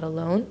like not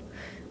alone.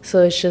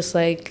 So it's just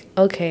like,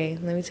 okay,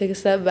 let me take a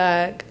step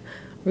back,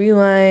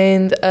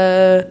 rewind,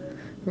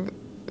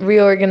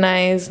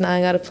 reorganize. Now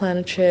I gotta plan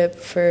a trip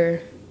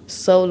for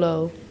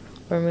solo,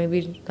 or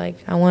maybe like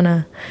I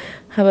wanna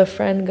have a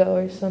friend go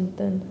or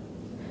something.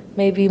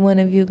 Maybe one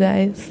of you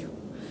guys.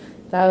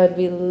 That would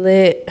be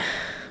lit.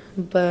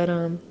 But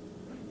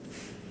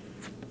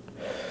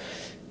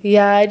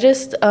yeah, I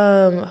just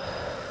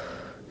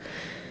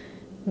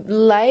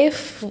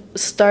life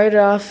started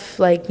off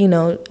like, you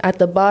know, at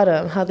the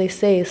bottom. How they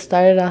say it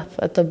started off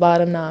at the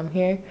bottom, now I'm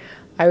here.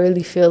 I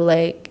really feel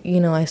like,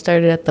 you know, I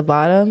started at the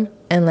bottom,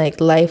 and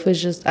like life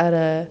was just at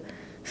a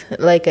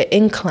like an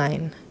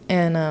incline.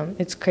 And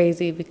it's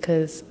crazy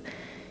because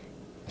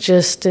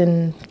just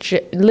in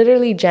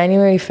literally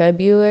January,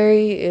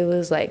 February, it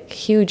was like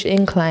huge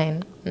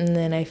incline, and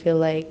then I feel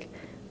like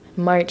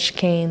March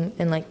came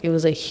and like it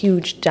was a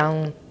huge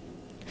down,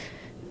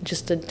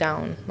 just a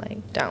down,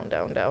 like down,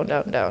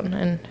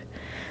 and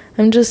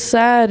I'm just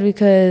sad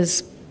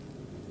because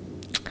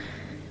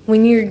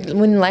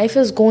when life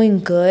is going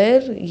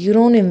good, you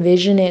don't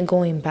envision it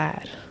going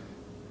bad.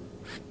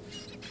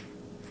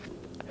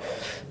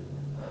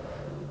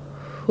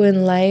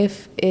 When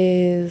life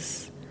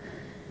is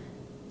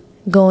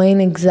going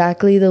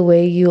exactly the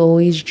way you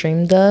always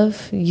dreamed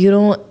of, you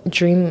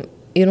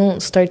don't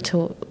start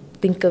to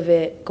think of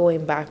it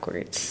going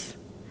backwards.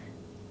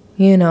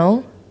 You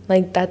know?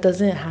 Like, that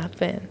doesn't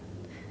happen.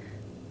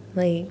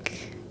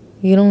 Like,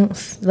 you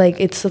don't, like,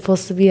 it's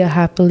supposed to be a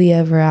happily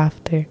ever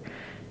after.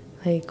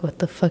 Like, what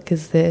the fuck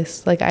is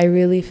this? Like, I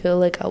really feel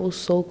like I was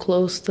so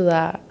close to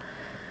that.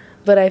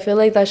 But I feel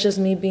like that's just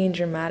me being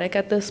dramatic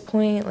at this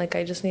point. Like,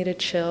 I just need to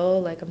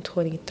chill. Like, I'm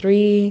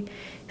 23.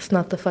 It's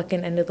not the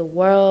fucking end of the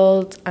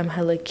world. I'm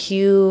hella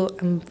cute.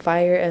 I'm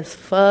fire as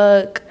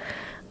fuck.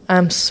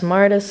 I'm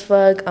smart as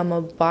fuck. I'm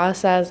a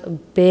boss-ass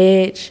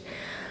bitch.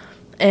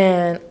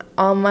 And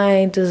all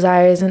my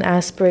desires and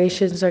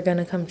aspirations are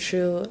gonna come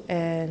true.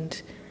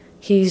 And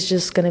he's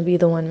just gonna be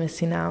the one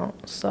missing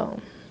out.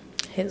 So,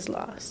 his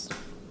loss.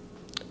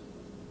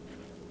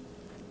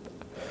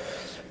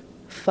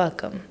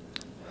 Fuck him.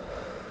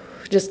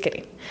 Just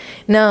kidding.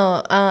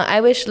 No,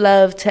 I wish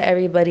love to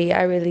everybody.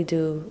 I really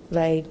do.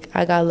 Like,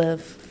 I got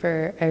love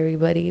for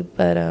everybody.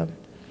 But, I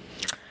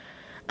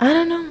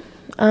don't know.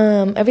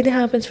 Everything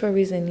happens for a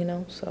reason, you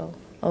know? So,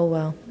 oh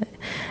well.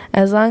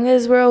 As long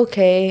as we're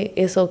okay,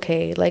 it's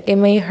okay. Like, it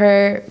may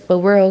hurt, but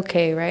we're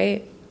okay,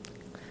 right?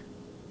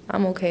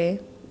 I'm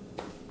okay.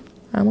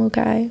 I'm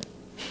okay.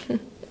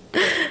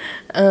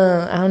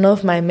 I don't know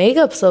if my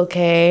makeup's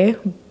okay,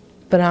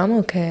 but I'm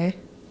okay.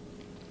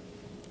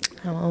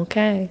 I'm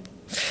okay.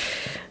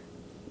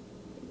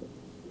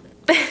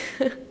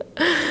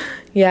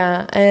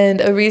 Yeah, and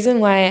a reason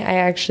why I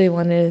actually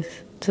wanted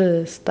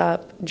to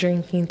stop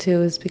drinking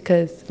too is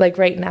because, like,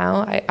 right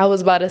now I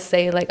was about to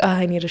say like, oh,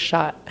 I need a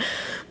shot,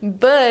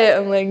 but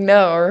I'm like,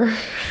 no,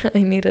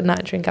 I need to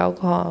not drink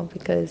alcohol,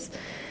 because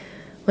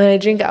when I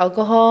drink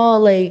alcohol,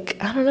 like,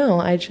 I don't know,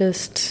 I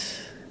just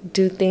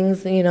do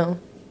things, you know,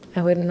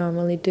 I wouldn't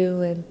normally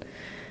do. And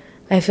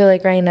I feel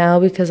like right now,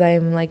 because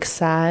I'm like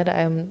sad,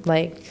 I'm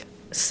like,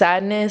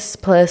 sadness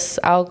plus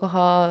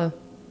alcohol,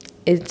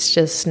 it's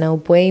just no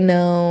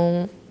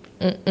bueno.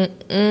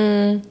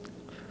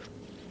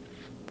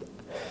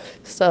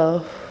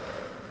 So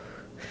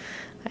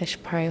I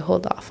should probably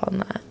hold off on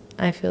that.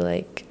 I feel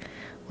like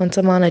once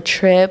I'm on a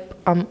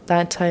trip,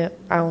 that time,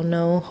 I don't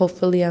know,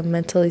 hopefully I'm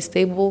mentally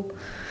stable,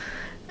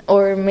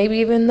 or maybe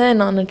even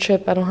then on a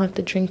trip I don't have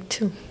to drink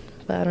too,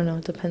 but I don't know,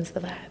 it depends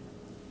on that.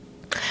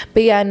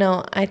 But yeah,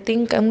 no, I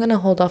think I'm gonna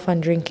hold off on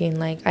drinking.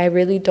 Like, I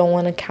really don't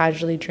want to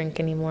casually drink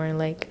anymore.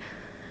 Like,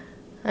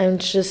 I'm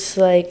just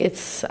like,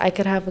 I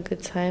could have a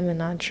good time and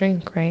not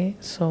drink, right?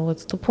 So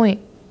what's the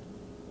point?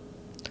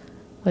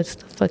 What's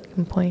the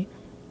fucking point?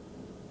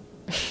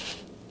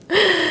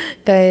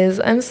 Guys,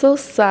 I'm so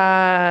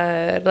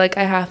sad. Like,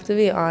 I have to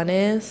be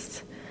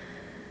honest.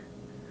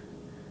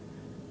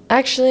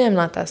 Actually, I'm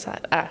not that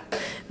sad.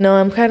 No,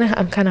 I'm kind of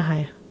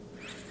high.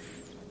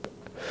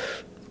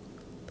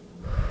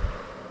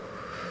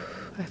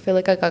 I feel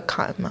like I got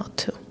cotton mouth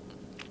too.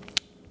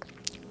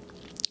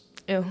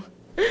 Ew.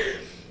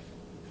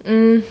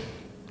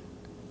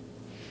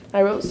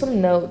 I wrote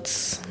some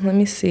notes. Let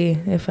me see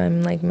if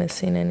I'm like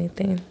missing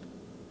anything.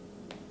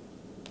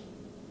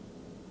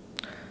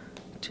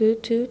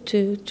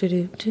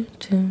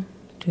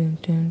 Dun,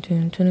 dun,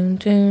 dun, dun, dun,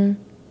 dun.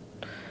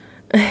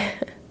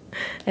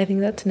 I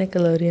think that's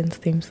Nickelodeon's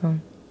theme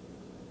song.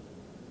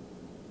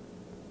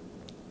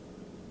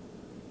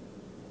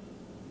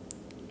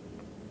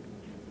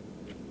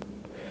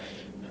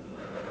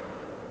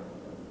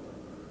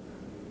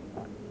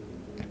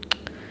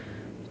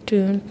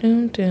 Dun,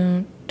 dun,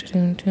 dun,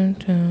 dun, dun,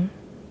 dun.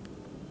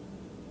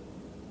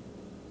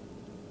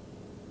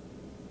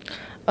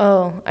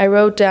 Oh, I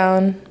wrote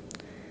down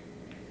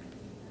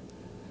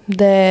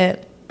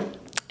that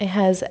it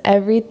has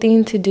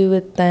everything to do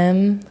with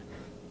them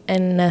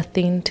and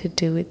nothing to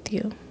do with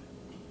you.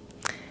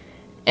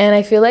 And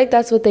I feel like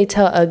that's what they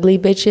tell ugly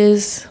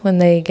bitches when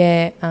they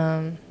get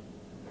out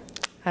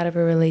of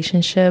a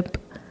relationship.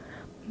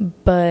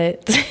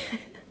 But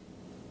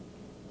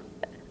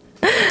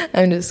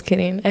I'm just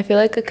kidding. I feel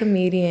like a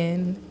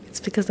comedian. It's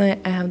because I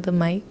have the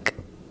mic.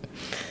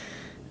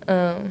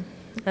 I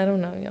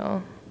don't know,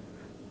 y'all.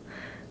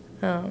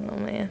 I don't know,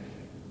 man.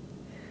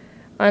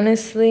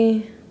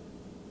 Honestly,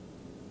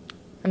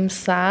 I'm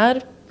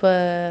sad,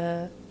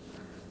 but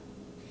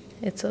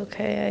it's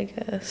okay, I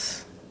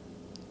guess.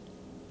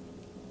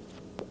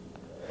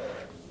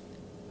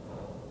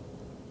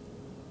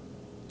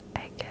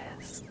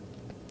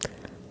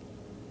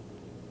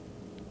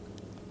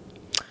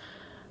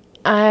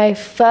 I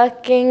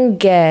fucking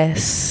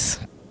guess.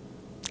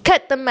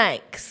 Cut the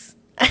mics.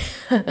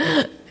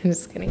 I'm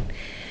just kidding.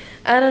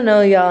 I don't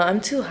know, y'all.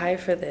 I'm too high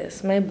for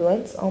this. My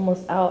blunt's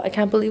almost out. I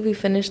can't believe we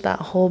finished that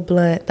whole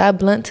blunt. That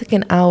blunt took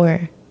an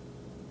hour.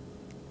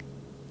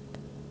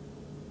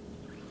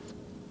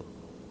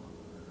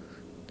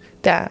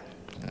 Damn.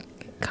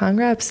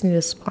 Congraps need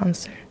a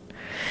sponsor.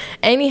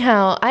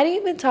 Anyhow, I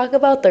didn't even talk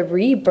about the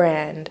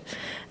rebrand.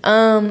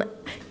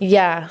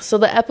 Yeah, so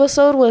the podcast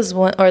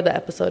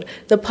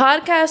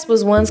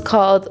was once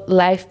called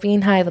Life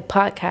Being High, the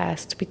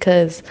podcast,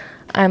 because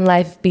I'm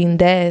life being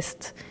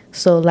dest.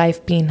 So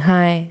life being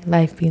high,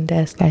 life being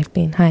dest, life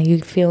being high,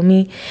 you feel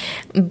me?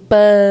 But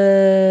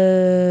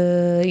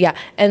yeah,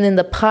 and then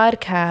the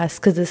podcast,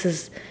 because this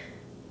is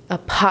a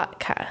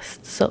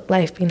podcast, so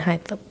life being high,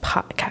 the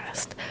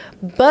podcast.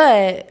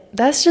 But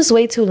that's just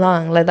way too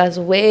long. Like, that's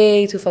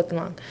way too fucking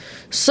long.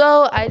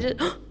 So I just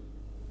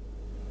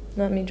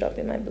not me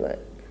dropping my blood.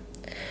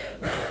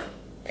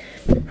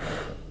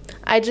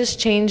 I just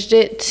changed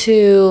it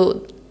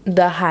to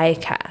the high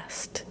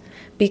cast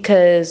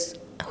because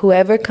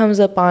whoever comes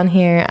up on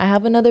here, I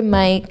have another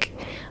mic,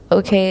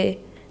 okay,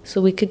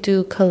 so we could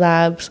do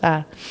collabs.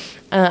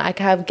 I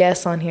could have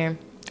guests on here.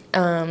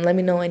 Let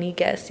me know any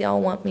guests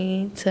y'all want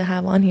me to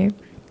have on here.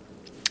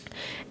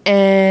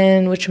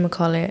 And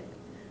whatchamacallit?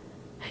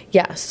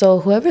 Yeah,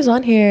 so whoever's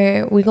on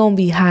here, we gonna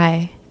be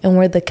high, and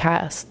we're the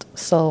cast,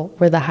 so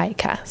we're the high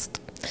cast.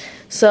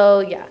 So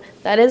yeah,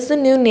 that is the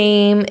new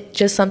name,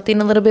 just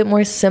something a little bit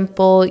more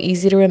simple,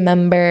 easy to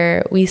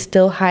remember. We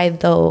still high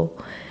though,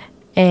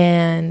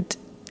 and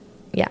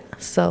yeah,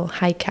 so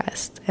high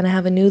cast. And I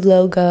have a new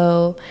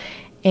logo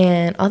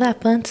and all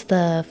that fun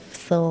stuff,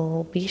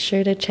 so be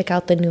sure to check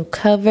out the new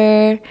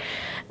cover.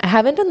 I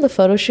haven't done the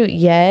photo shoot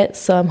yet,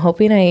 so I'm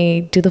hoping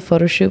I do the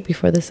photo shoot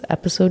before this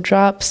episode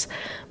drops,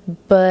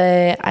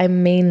 but I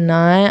may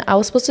not. I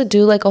was supposed to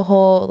do like a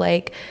whole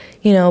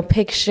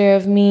picture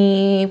of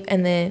me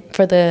and then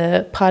for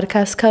the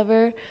podcast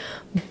cover,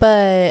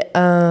 but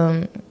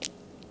I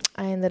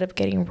ended up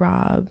getting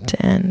robbed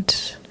and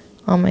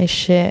all my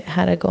shit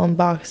had to go in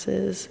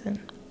boxes, and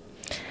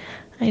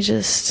it's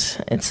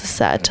a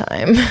sad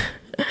time.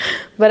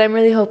 But I'm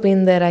really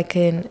hoping that I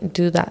can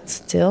do that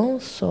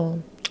still,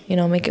 so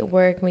make it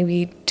work,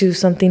 maybe do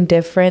something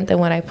different than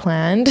what I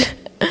planned.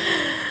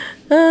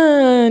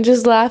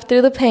 Just laugh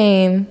through the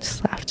pain.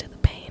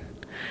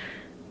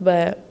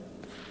 But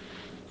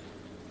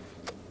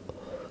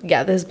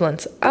yeah, this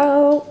blunt's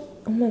out.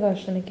 Oh my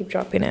gosh, and I keep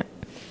dropping it.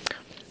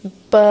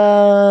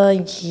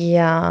 But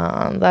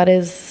yeah, that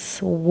is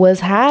what's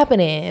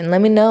happening.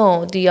 Let me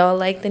know. Do y'all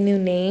like the new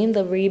name,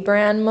 the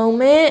rebrand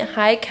moment?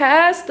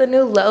 Highcast, the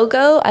new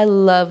logo. I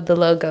love the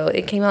logo.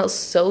 It came out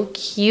so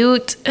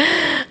cute.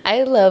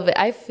 I love it.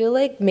 I feel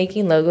like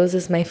making logos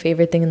is my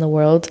favorite thing in the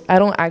world. I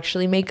don't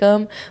actually make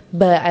them,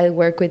 but I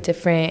work with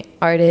different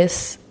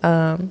artists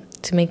to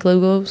make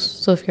logos.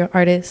 So if you're an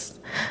artist,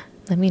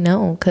 let me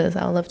know because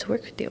I would love to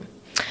work with you.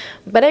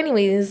 But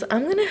anyways,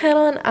 I'm gonna head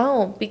on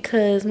out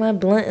because my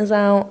blunt is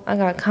out. I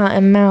got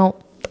cotton mouth.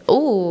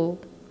 Ooh,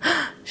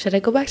 should I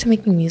go back to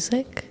making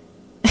music?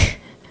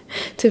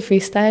 To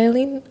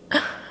freestyling?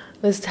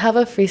 Let's have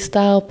a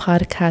freestyle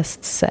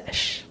podcast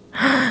sesh.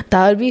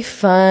 That would be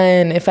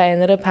fun if I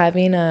ended up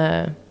having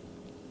a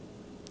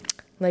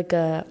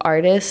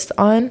artist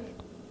on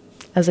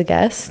as a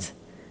guest.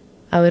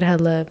 I would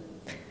have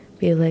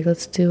be like,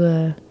 let's do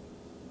a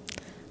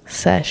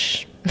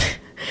sesh.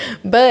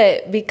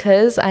 But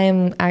because I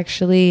am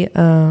actually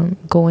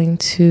going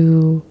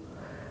to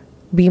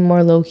be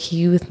more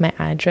low-key with my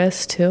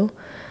address too,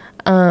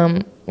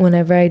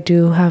 whenever I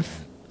do have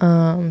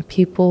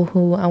people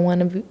who I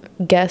want to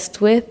guest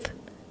with,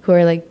 who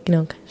are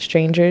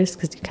strangers,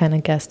 because you kind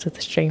of guest with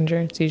a stranger,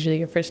 it's usually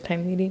your first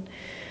time meeting,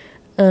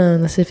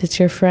 Unless if it's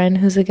your friend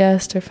who's a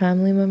guest or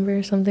family member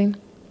or something.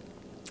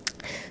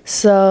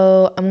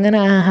 So I'm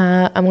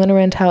gonna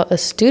rent out a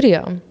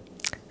studio,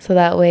 so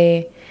that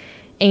way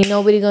ain't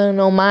nobody gonna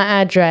know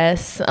my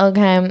address.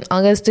 Okay,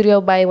 I'll get a studio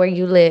by where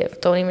you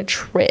live. Don't even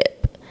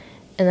trip.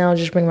 And then I'll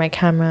just bring my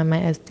camera and my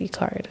SD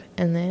card,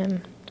 and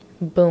then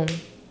boom,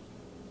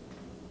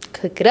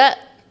 cook it up.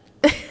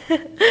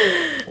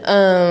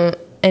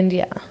 And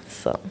yeah,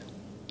 so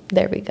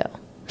there we go.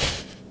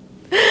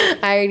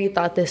 I already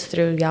thought this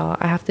through, y'all.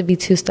 I have to be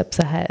 2 steps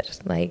ahead.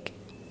 Like,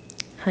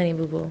 honey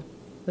boo boo,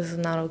 this is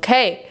not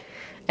okay.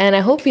 And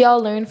I hope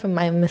y'all learn from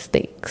my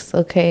mistakes,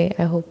 okay?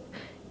 I hope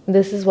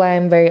this is why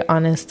I'm very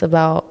honest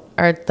about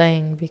our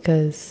thing,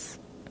 because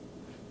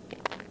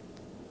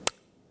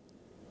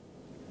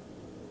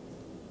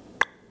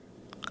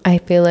I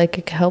feel like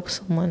it could help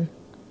someone.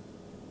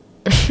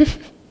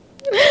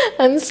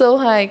 I'm so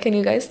high. Can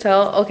you guys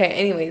tell? Okay,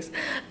 anyways,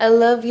 I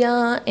love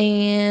y'all,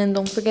 and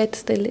don't forget to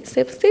stay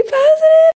positive.